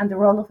with and the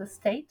role of the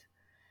state,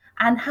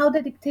 and how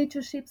the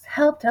dictatorships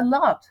helped a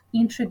lot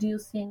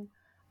introducing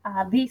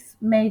these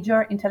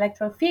major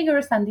intellectual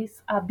figures and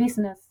these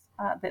business,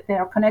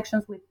 their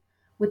connections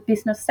with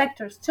business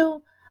sectors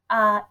too,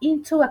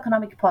 into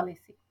economic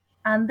policy.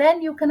 And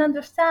then you can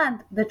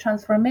understand the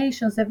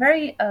transformations, the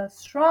very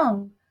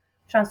strong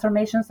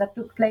transformations that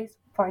took place,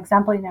 for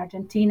example, in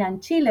Argentina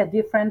and Chile,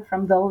 different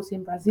from those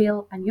in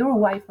Brazil and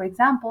Uruguay, for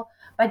example.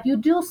 But you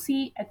do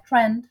see a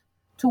trend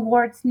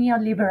towards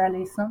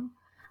neoliberalism,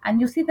 and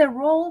you see the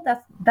role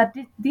that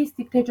these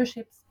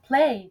dictatorships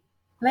played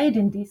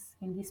in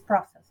this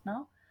process.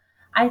 No,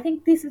 I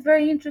think this is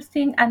very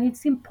interesting, and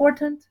it's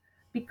important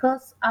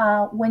because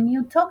when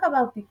you talk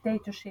about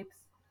dictatorships,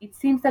 it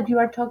seems that you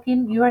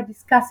are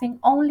discussing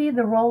only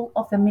the role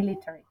of the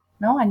military,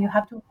 no, and you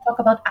have to talk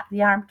about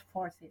the armed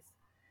forces.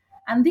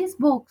 And this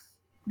book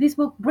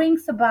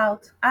brings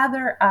about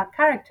other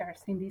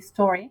characters in this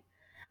story,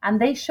 and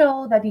they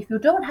show that if you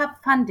don't have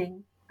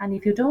funding and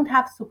if you don't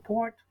have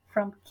support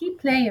from key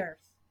players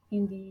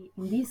in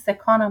these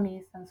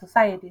economies and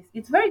societies,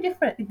 it's very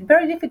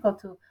difficult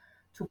to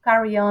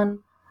carry on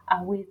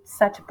with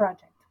such a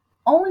project.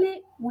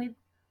 Only with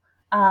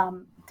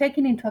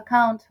taking into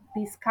account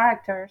these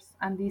characters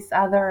and these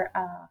other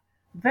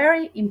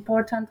very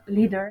important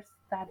leaders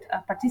that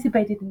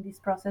participated in this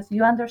process,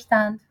 you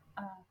understand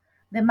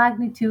the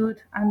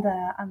magnitude and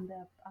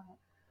the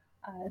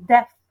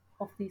depth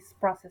of this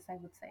process, I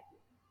would say.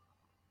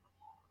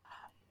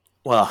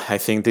 Well, I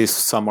think this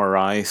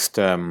summarized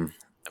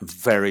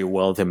very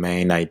well the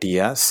main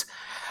ideas,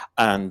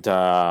 and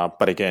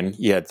but again,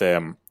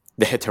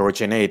 the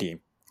heterogeneity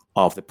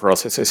of the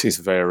processes is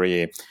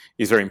very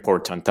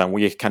important, and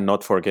we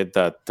cannot forget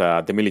that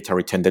the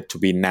military tended to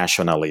be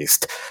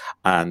nationalist,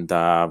 and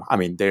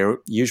they're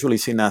usually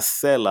seen as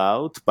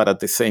sellout, but at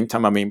the same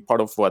time,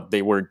 part of what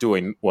they were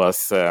doing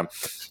was,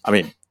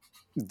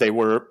 they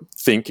were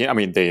thinking,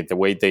 the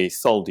way they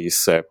sold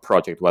this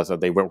project was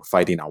that they were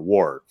fighting a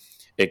war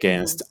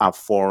against a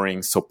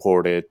foreign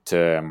supported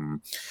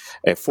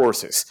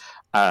forces,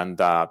 and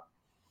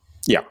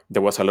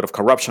there was a lot of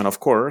corruption, of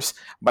course,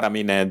 but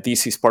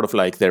this is part of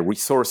like the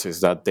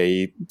resources that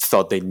they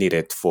thought they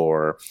needed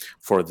for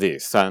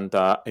this. And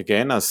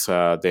again, as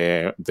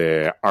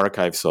the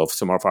archives of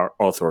some of our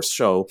authors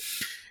show,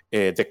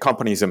 the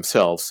companies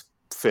themselves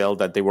felt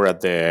that they were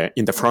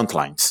in the front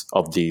lines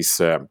of this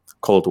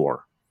Cold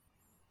War.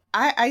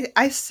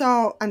 I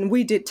saw, and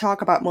we did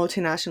talk about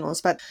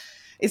multinationals, but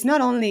it's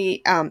not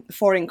only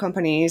foreign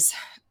companies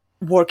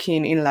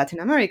working in Latin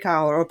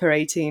America or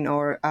operating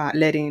or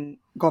letting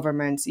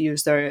governments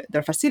use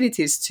their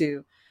facilities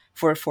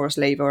for forced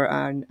labor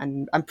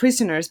and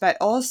prisoners, but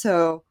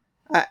also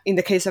in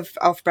the case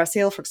of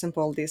Brazil, for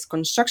example, this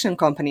construction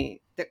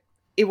company,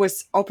 it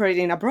was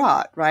operating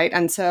abroad, right?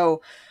 And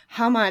so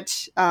how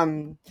much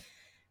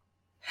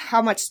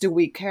do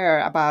we care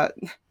about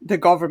the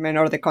government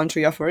or the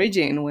country of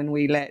origin when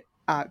we let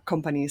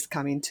companies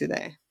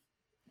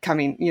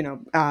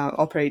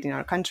operate in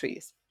our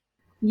countries?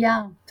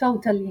 Yeah,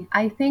 totally.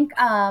 I think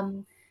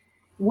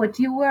what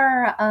you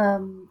were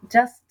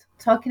just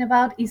talking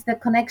about is the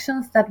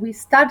connections that we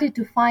started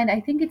to find. I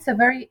think it's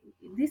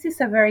this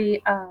is a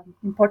very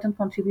important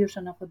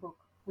contribution of the book,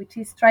 which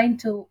is trying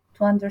to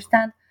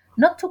understand,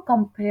 not to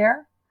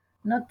compare,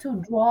 not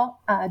to draw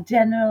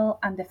general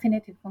and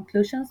definitive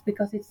conclusions,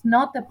 because it's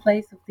not the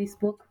place of this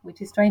book,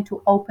 which is trying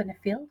to open a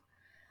field.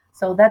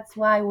 So that's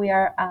why we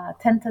are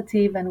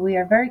tentative and we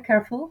are very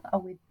careful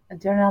with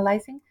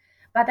generalizing.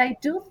 But I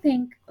do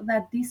think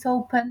that this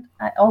opens,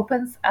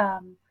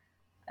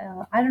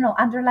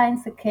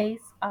 underlines the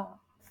case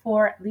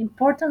for the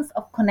importance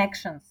of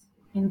connections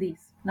in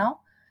this. No,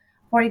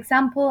 for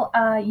example,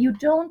 you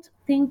don't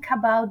think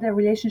about the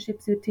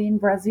relationships between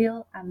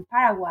Brazil and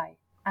Paraguay,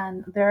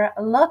 and there are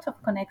a lot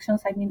of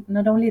connections. I mean,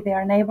 not only they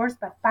are neighbors,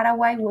 but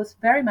Paraguay was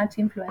very much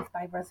influenced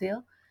by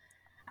Brazil,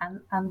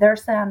 and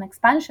there's an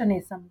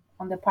expansionism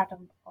on the part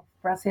of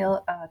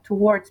Brazil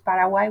towards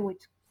Paraguay,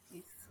 which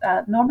is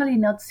normally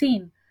not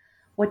seen.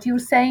 What you're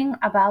saying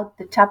about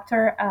the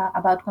chapter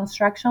about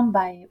construction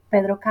by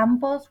Pedro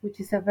Campos, which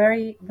is a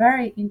very,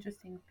 very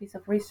interesting piece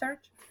of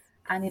research,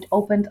 and it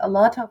opened a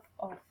lot of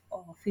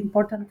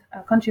important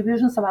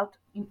contributions about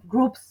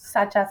groups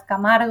such as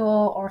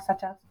Camargo or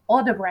such as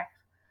Odebrecht,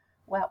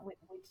 which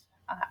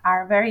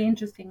are very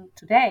interesting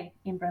today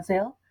in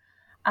Brazil.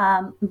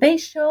 They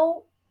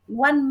show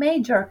one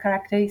major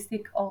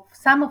characteristic of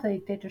some of the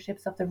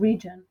dictatorships of the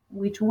region,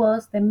 which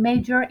was the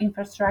major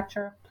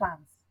infrastructure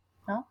plans.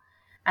 No?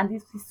 And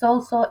this is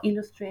also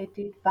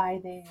illustrated by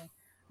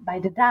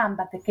the dam,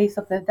 but the case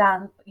of the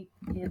dam,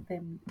 the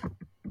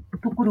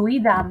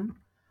Tucuruí Dam,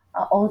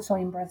 also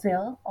in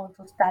Brazil,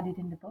 also studied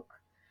in the book,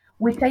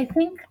 which I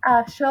think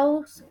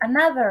shows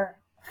another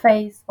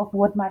phase of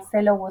what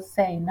Marcelo was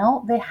saying.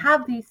 No, they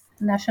have this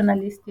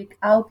nationalistic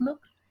outlook.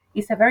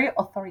 It's a very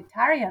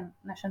authoritarian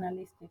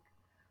nationalistic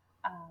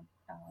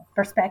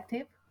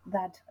perspective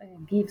that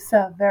gives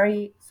a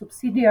very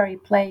subsidiary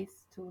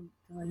place to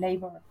the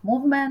labor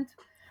movement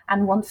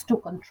and wants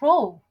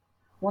control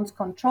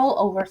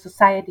over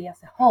society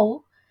as a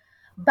whole.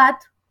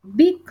 But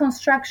big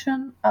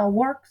construction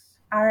works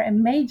are a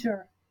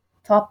major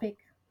topic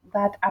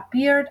that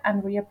appeared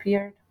and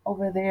reappeared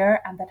over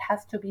there, and that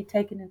has to be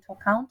taken into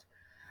account.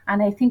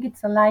 And I think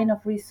it's a line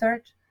of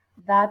research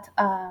that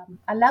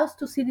allows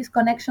to see these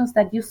connections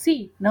that you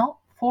see. No,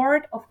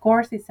 Ford, of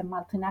course, is a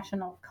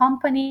multinational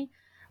company.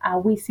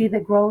 We see the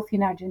growth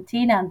in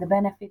Argentina and the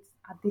benefits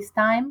at this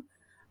time,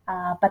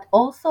 but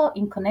also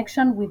in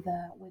connection with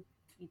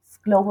its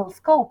global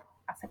scope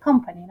as a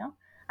company. No,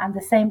 and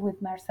the same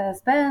with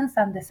Mercedes-Benz,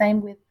 and the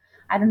same with,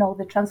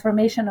 the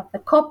transformation of the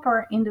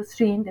copper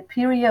industry in the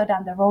period,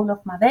 and the role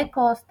of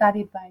Madeco,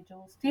 studied by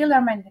Joel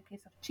Stillerman in the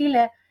case of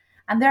Chile.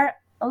 And there are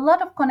a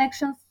lot of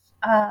connections,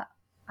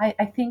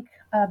 I think,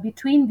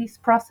 between these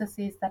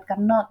processes that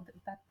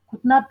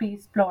could not be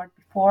explored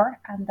before,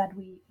 and that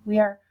we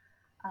are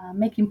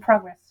making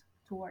progress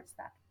towards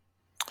that.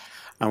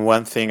 And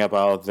one thing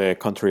about the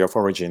country of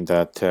origin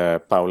that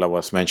Paula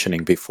was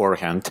mentioning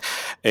beforehand,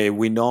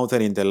 we know that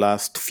in the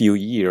last few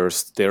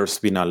years, there's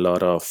been a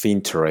lot of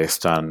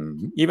interest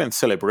and even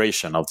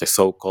celebration of the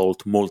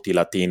so-called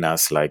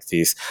multi-Latinas, like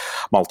these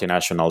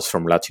multinationals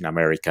from Latin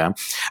America.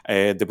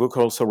 The book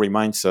also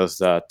reminds us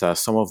that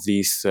some of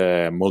these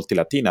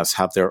multi-Latinas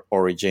have their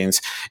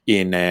origins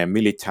in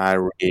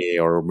military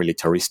or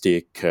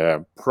militaristic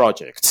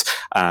projects.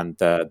 And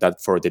that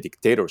for the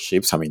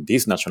dictatorships,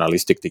 these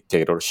nationalistic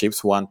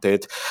dictatorships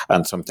wanted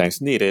and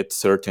sometimes needed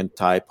certain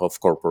type of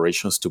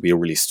corporations to be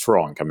really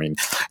strong.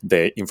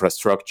 The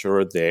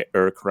infrastructure, the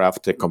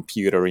aircraft, the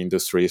computer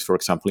industries, for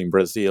example, in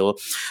Brazil.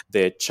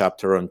 The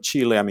chapter on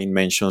Chile,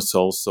 mentions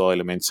also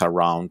elements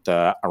around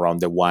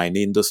the wine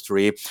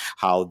industry,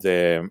 how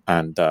the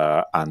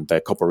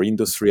copper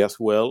industry as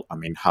well.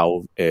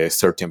 How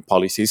certain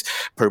policies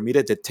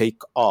permitted the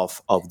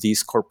takeoff of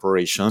these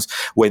corporations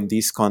when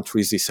these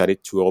countries decided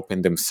to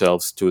open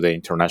themselves to the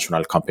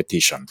international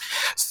competition.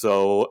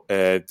 So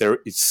there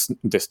is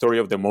the story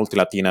of the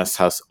multi-Latinas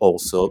has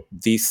also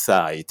this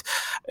side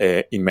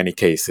in many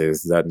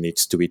cases that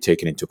needs to be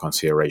taken into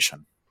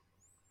consideration.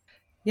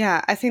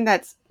 Yeah, I think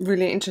that's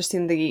really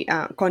interesting, the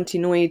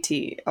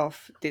continuity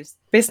of these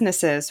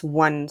businesses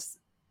once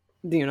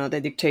the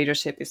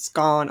dictatorship is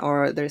gone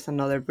or there's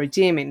another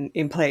regime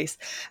in place.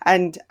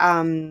 And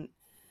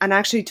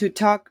actually to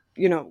talk,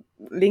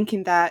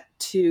 linking that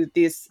to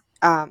this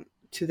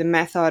to the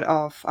method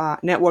of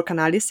network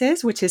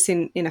analysis, which is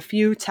in a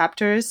few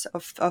chapters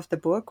of the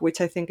book, which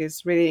I think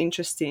is really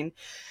interesting.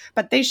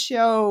 But they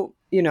show,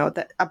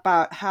 that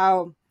about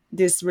how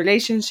these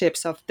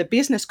relationships of the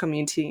business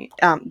community,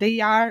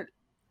 they are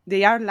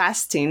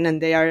lasting, and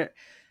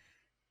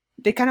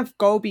they kind of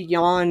go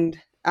beyond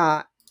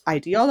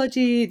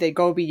ideology. They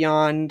go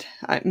beyond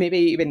maybe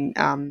even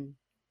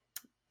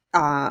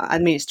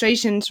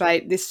administrations,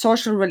 right? These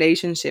social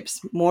relationships,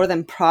 more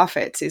than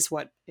profits, is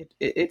what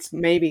it's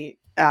maybe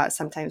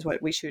sometimes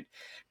what we should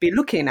be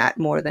looking at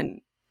more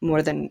than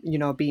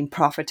being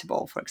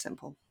profitable, for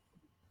example.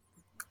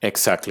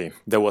 Exactly.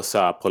 There was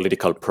a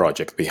political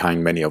project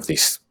behind many of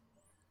these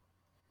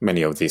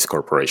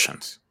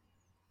corporations.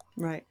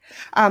 Right.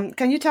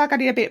 Can you talk a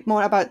little bit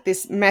more about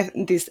this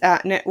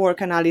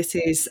network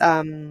analysis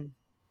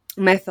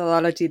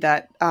methodology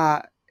that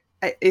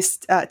is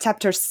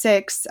chapter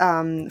 6,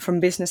 from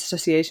business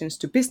associations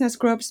to business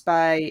groups,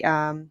 by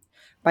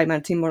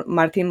Martín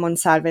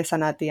Monsalve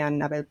Zanatti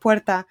and Abel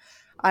Puerta.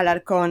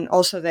 Alarcón,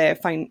 also the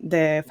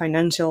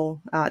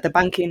financial, the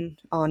banking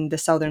on the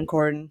Southern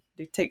Corn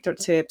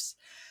dictatorships,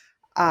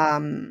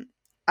 and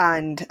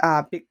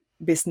big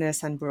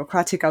business and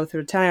bureaucratic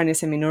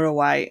authoritarianism in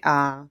Uruguay.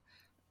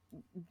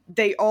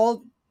 They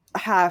all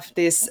have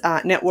this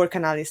network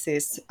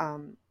analysis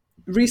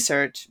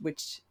research,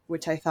 which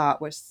I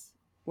thought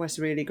was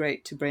really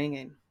great to bring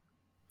in.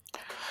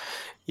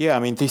 Yeah, I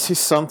mean, this is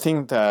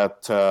something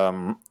that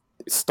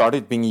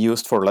started being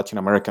used for Latin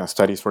American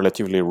studies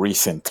relatively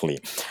recently.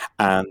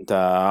 And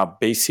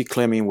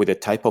basically, I mean, with the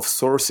type of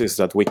sources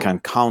that we can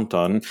count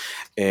on,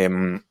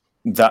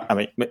 that, I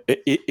mean,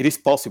 it is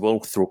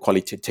possible through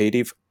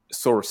qualitative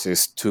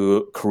sources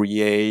to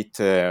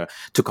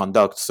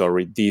conduct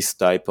this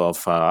type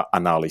of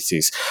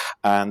analysis.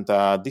 And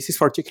this is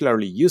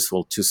particularly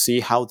useful to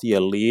see how the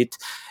elite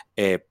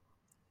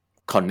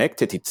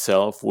connected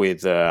itself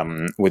with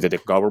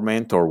the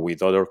government or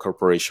with other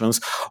corporations,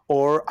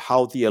 or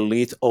how the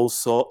elite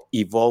also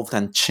evolved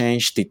and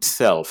changed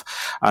itself.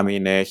 I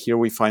mean, here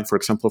we find, for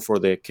example, for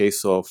the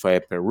case of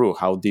Peru,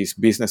 how these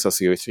business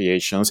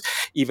associations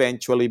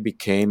eventually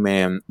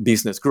became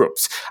business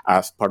groups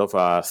as part of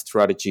a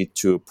strategy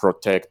to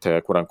protect,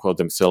 quote unquote,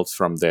 themselves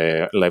from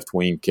the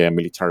left-wing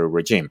military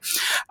regime.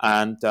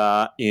 And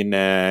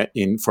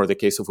for the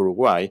case of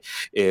Uruguay,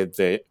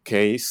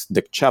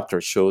 the chapter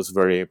shows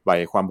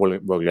by Juan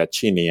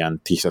Bogliacini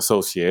and his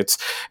associates,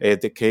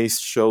 the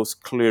case shows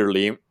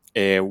clearly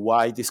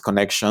why these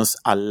connections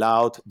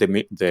allowed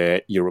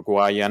the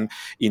Uruguayan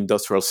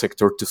industrial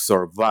sector to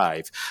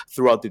survive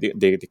throughout the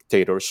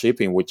dictatorship,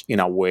 in which,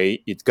 in a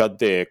way, it got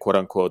the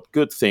quote-unquote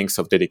good things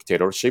of the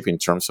dictatorship in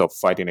terms of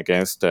fighting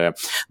against the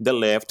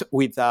left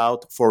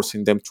without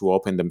forcing them to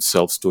open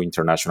themselves to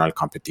international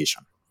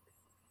competition.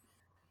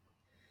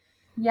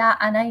 Yeah,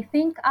 and I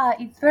think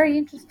it's very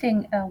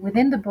interesting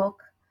within the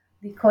book,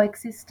 the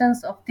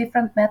coexistence of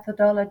different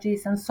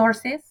methodologies and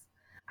sources.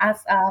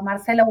 As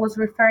Marcelo was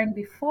referring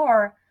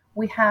before,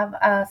 we have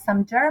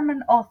some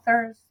German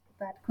authors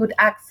that could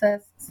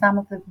access some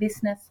of the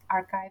business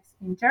archives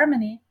in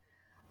Germany,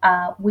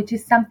 which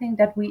is something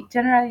that we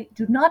generally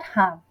do not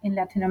have in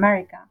Latin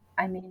America.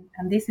 I mean,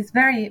 and this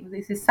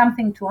is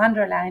something to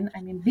underline. I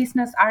mean,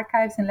 business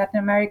archives in Latin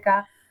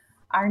America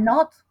are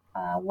not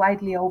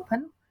widely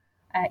open.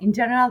 In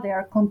general, they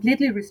are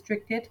completely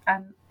restricted,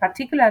 and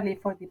particularly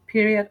for the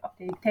period of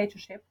the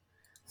dictatorship.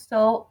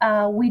 So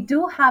we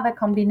do have a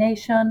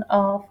combination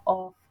of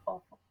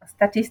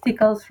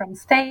statisticals from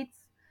states.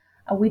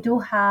 We do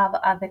have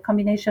the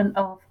combination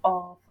of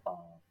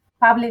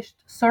published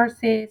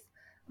sources,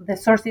 the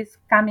sources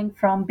coming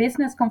from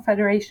business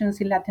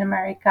confederations in Latin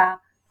America,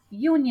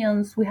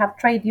 unions. We have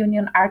trade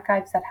union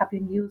archives that have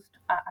been used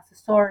as a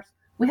source.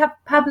 We have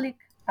public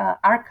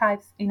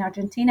archives in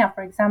Argentina,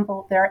 for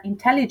example. There are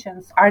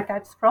intelligence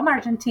archives from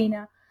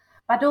Argentina,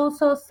 but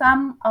also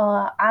some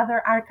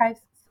other archives,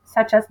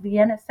 such as the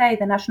NSA,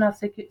 the National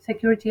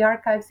Security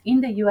Archives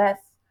in the US,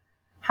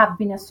 have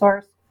been a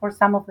source for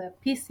some of the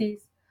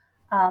pieces.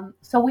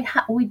 So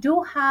we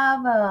do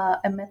have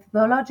a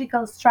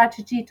methodological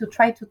strategy to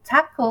try to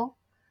tackle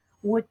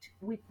what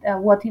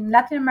in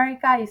Latin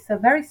America is a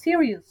very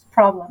serious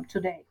problem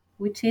today,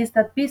 which is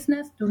that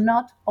business do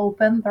not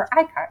open their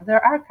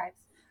archives.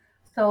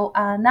 So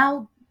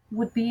now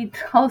would be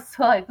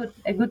also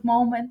a good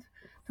moment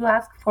to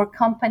ask for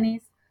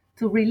companies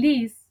to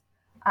release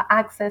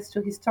access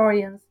to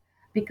historians,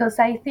 because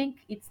I think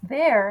it's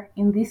there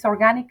in these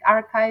organic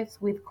archives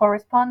with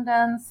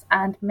correspondence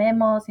and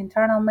memos,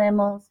 internal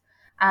memos,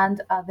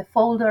 and the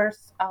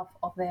folders of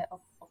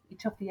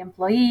each of the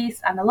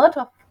employees, and a lot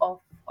of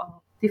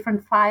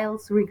different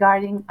files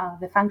regarding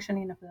the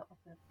functioning of the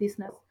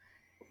business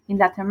in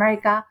Latin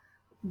America.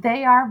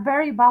 They are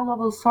very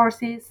valuable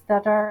sources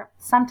that are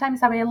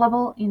sometimes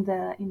available in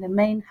the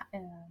main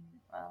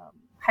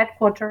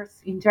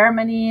headquarters in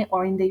Germany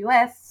or in the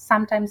US,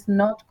 sometimes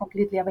not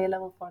completely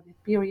available for this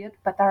period,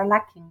 but are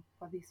lacking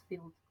for this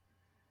field.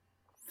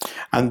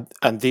 And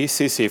this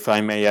is, if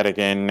I may add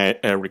again,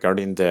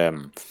 regarding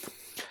the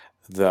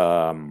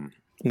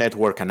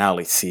network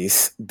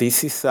analysis,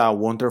 this is a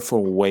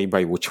wonderful way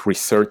by which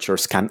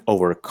researchers can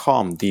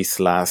overcome this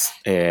lack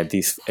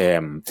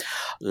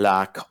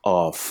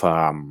of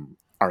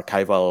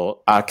archival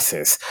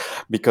access,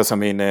 because I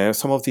mean,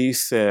 some of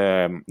these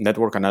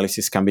network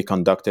analysis can be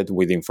conducted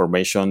with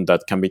information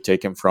that can be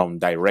taken from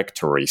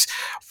directories,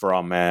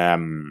 from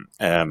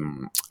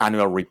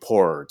annual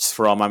reports,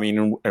 from, I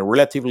mean, a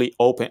relatively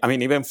open, I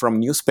mean, even from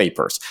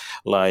newspapers,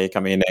 like,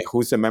 I mean,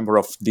 who's the member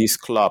of this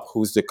club,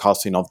 who's the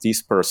cousin of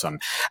this person,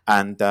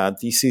 and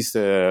this is,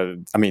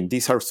 I mean,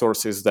 these are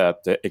sources that,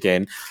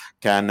 again,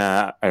 can,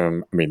 I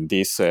mean,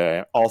 these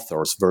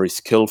authors very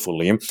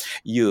skillfully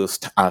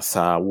used as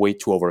a way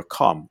to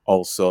overcome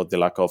also the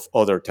lack of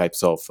other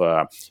types of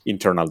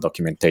internal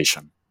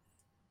documentation.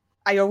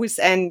 I always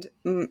end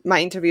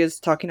my interviews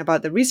talking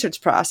about the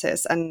research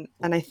process, and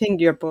I think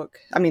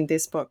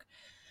this book,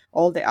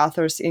 all the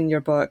authors in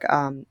your book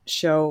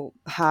show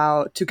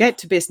how to get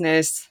to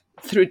business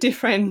through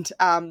different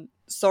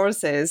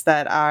sources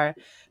that are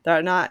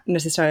not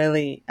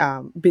necessarily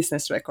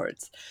business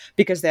records,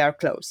 because they are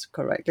closed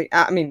correctly.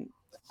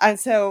 And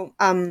so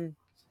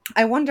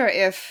I wonder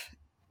if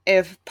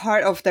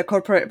part of the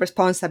corporate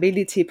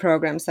responsibility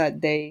programs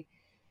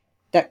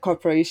that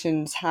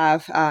corporations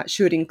have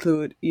should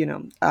include,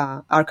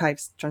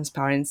 archives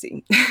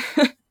transparency.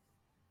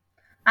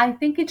 I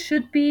think it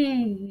should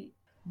be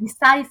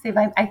decisive.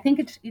 I think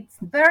it's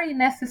very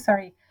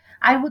necessary.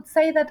 I would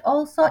say that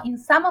also in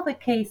some of the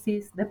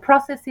cases, the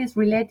processes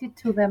related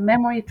to the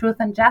memory, truth,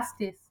 and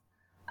justice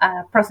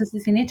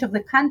processes in each of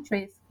the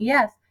countries,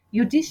 yes,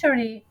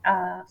 judiciary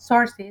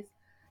sources.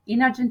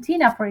 In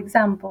Argentina, for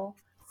example,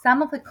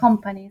 some of the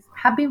companies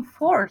have been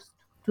forced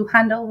to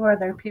hand over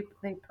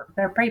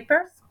their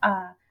papers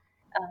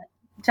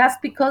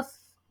just because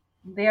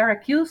they are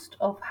accused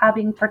of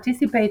having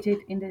participated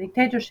in the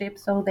dictatorship,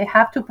 so they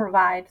have to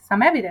provide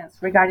some evidence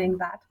regarding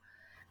that.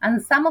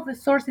 And some of the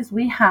sources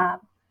we have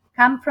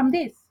come from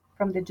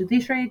the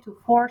judiciary to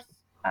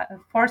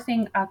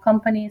forcing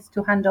companies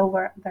to hand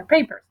over their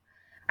papers.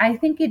 I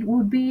think it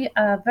would be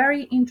a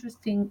very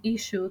interesting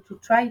issue to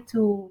try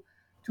to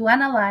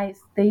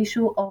analyze the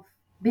issue of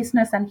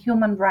business and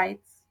human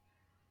rights,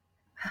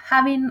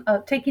 having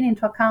taken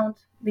into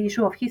account the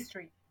issue of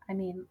history. I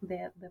mean,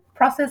 the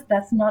process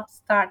does not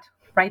start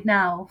right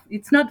now.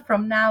 It's not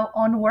from now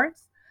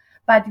onwards,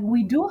 but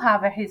we do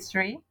have a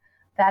history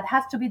that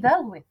has to be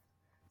dealt with.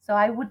 So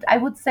I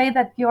would say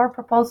that your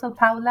proposal,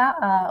 Paula,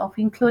 of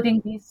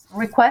including this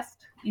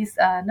request is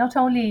not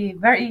only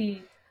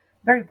very,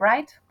 very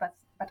bright, but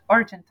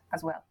urgent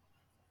as well.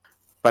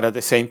 But at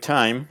the same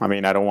time,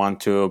 I don't want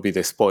to be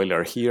the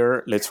spoiler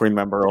here. Let's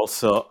remember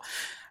also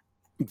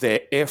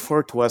the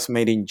effort was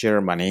made in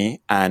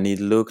Germany, and it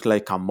looked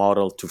like a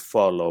model to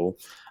follow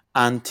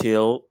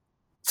until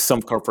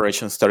some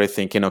corporations started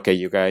thinking, okay,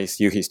 you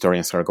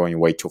historians are going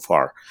way too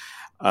far.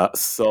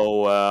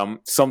 So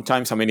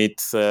sometimes,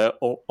 it's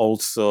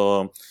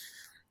also,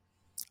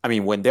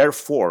 when they're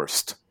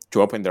forced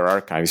to open their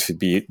archives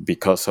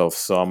because of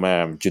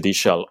some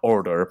judicial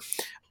order,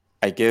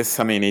 I guess,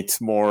 it's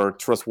more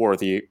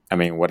trustworthy,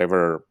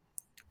 whatever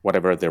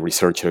the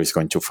researcher is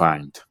going to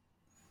find.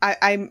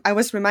 I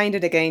was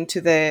reminded again to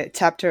the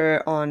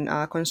chapter on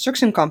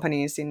construction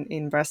companies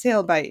in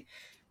Brazil by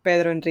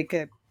Pedro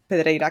Henrique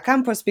Pedreira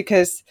Campos,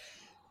 because,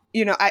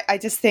 I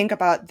just think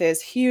about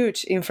this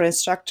huge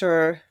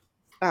infrastructure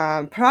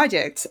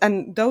projects,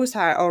 and those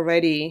are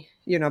already,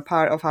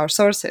 part of our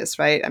sources,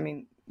 right?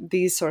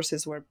 These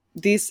sources were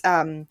this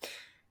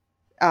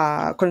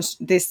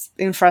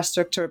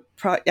infrastructure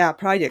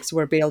projects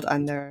were built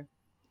under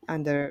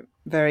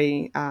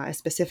very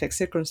specific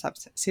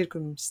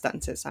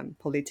circumstances and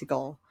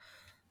political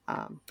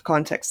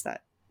context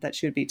that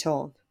should be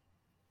told.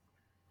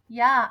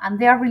 Yeah, and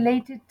they are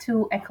related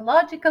to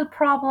ecological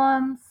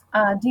problems,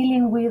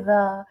 dealing with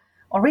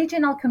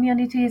original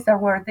communities that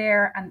were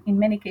there and in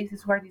many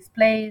cases were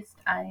displaced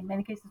and in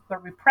many cases were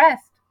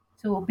repressed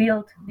to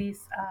build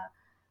these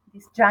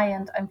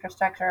giant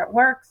infrastructure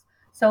works.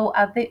 So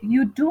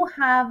you do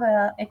have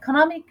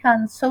economic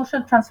and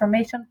social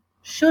transformation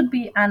should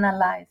be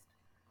analyzed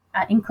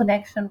in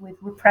connection with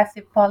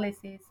repressive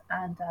policies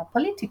and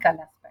political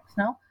aspects.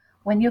 No,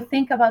 when you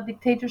think about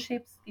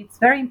dictatorships, it's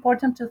very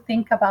important to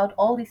think about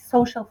all these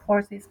social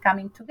forces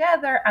coming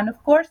together, and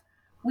of course,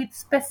 with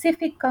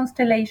specific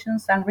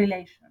constellations and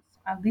relations.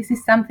 This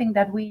is something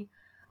that we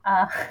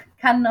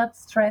cannot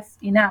stress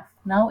enough.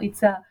 No,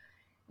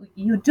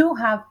 you do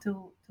have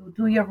to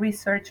do your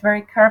research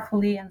very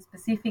carefully and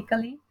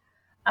specifically,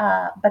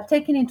 but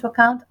taking into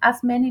account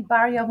as many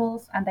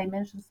variables and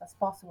dimensions as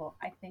possible,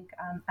 I think.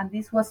 And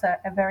this was a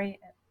very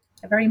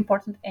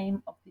important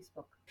aim of this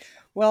book.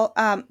 Well,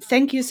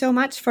 thank you so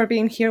much for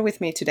being here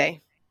with me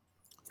today.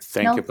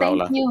 Thank you,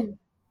 Paula. Thank you.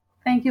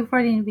 Thank you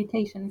for the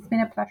invitation. It's been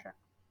a pleasure.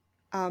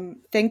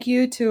 Thank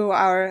you to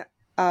our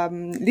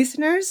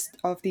listeners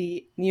of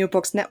the New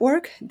Books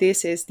Network.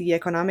 This is the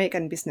Economic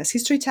and Business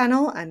History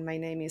channel, and my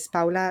name is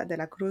Paula de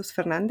la Cruz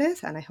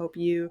Fernandez, and I hope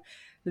you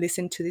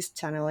listen to this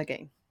channel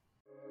again.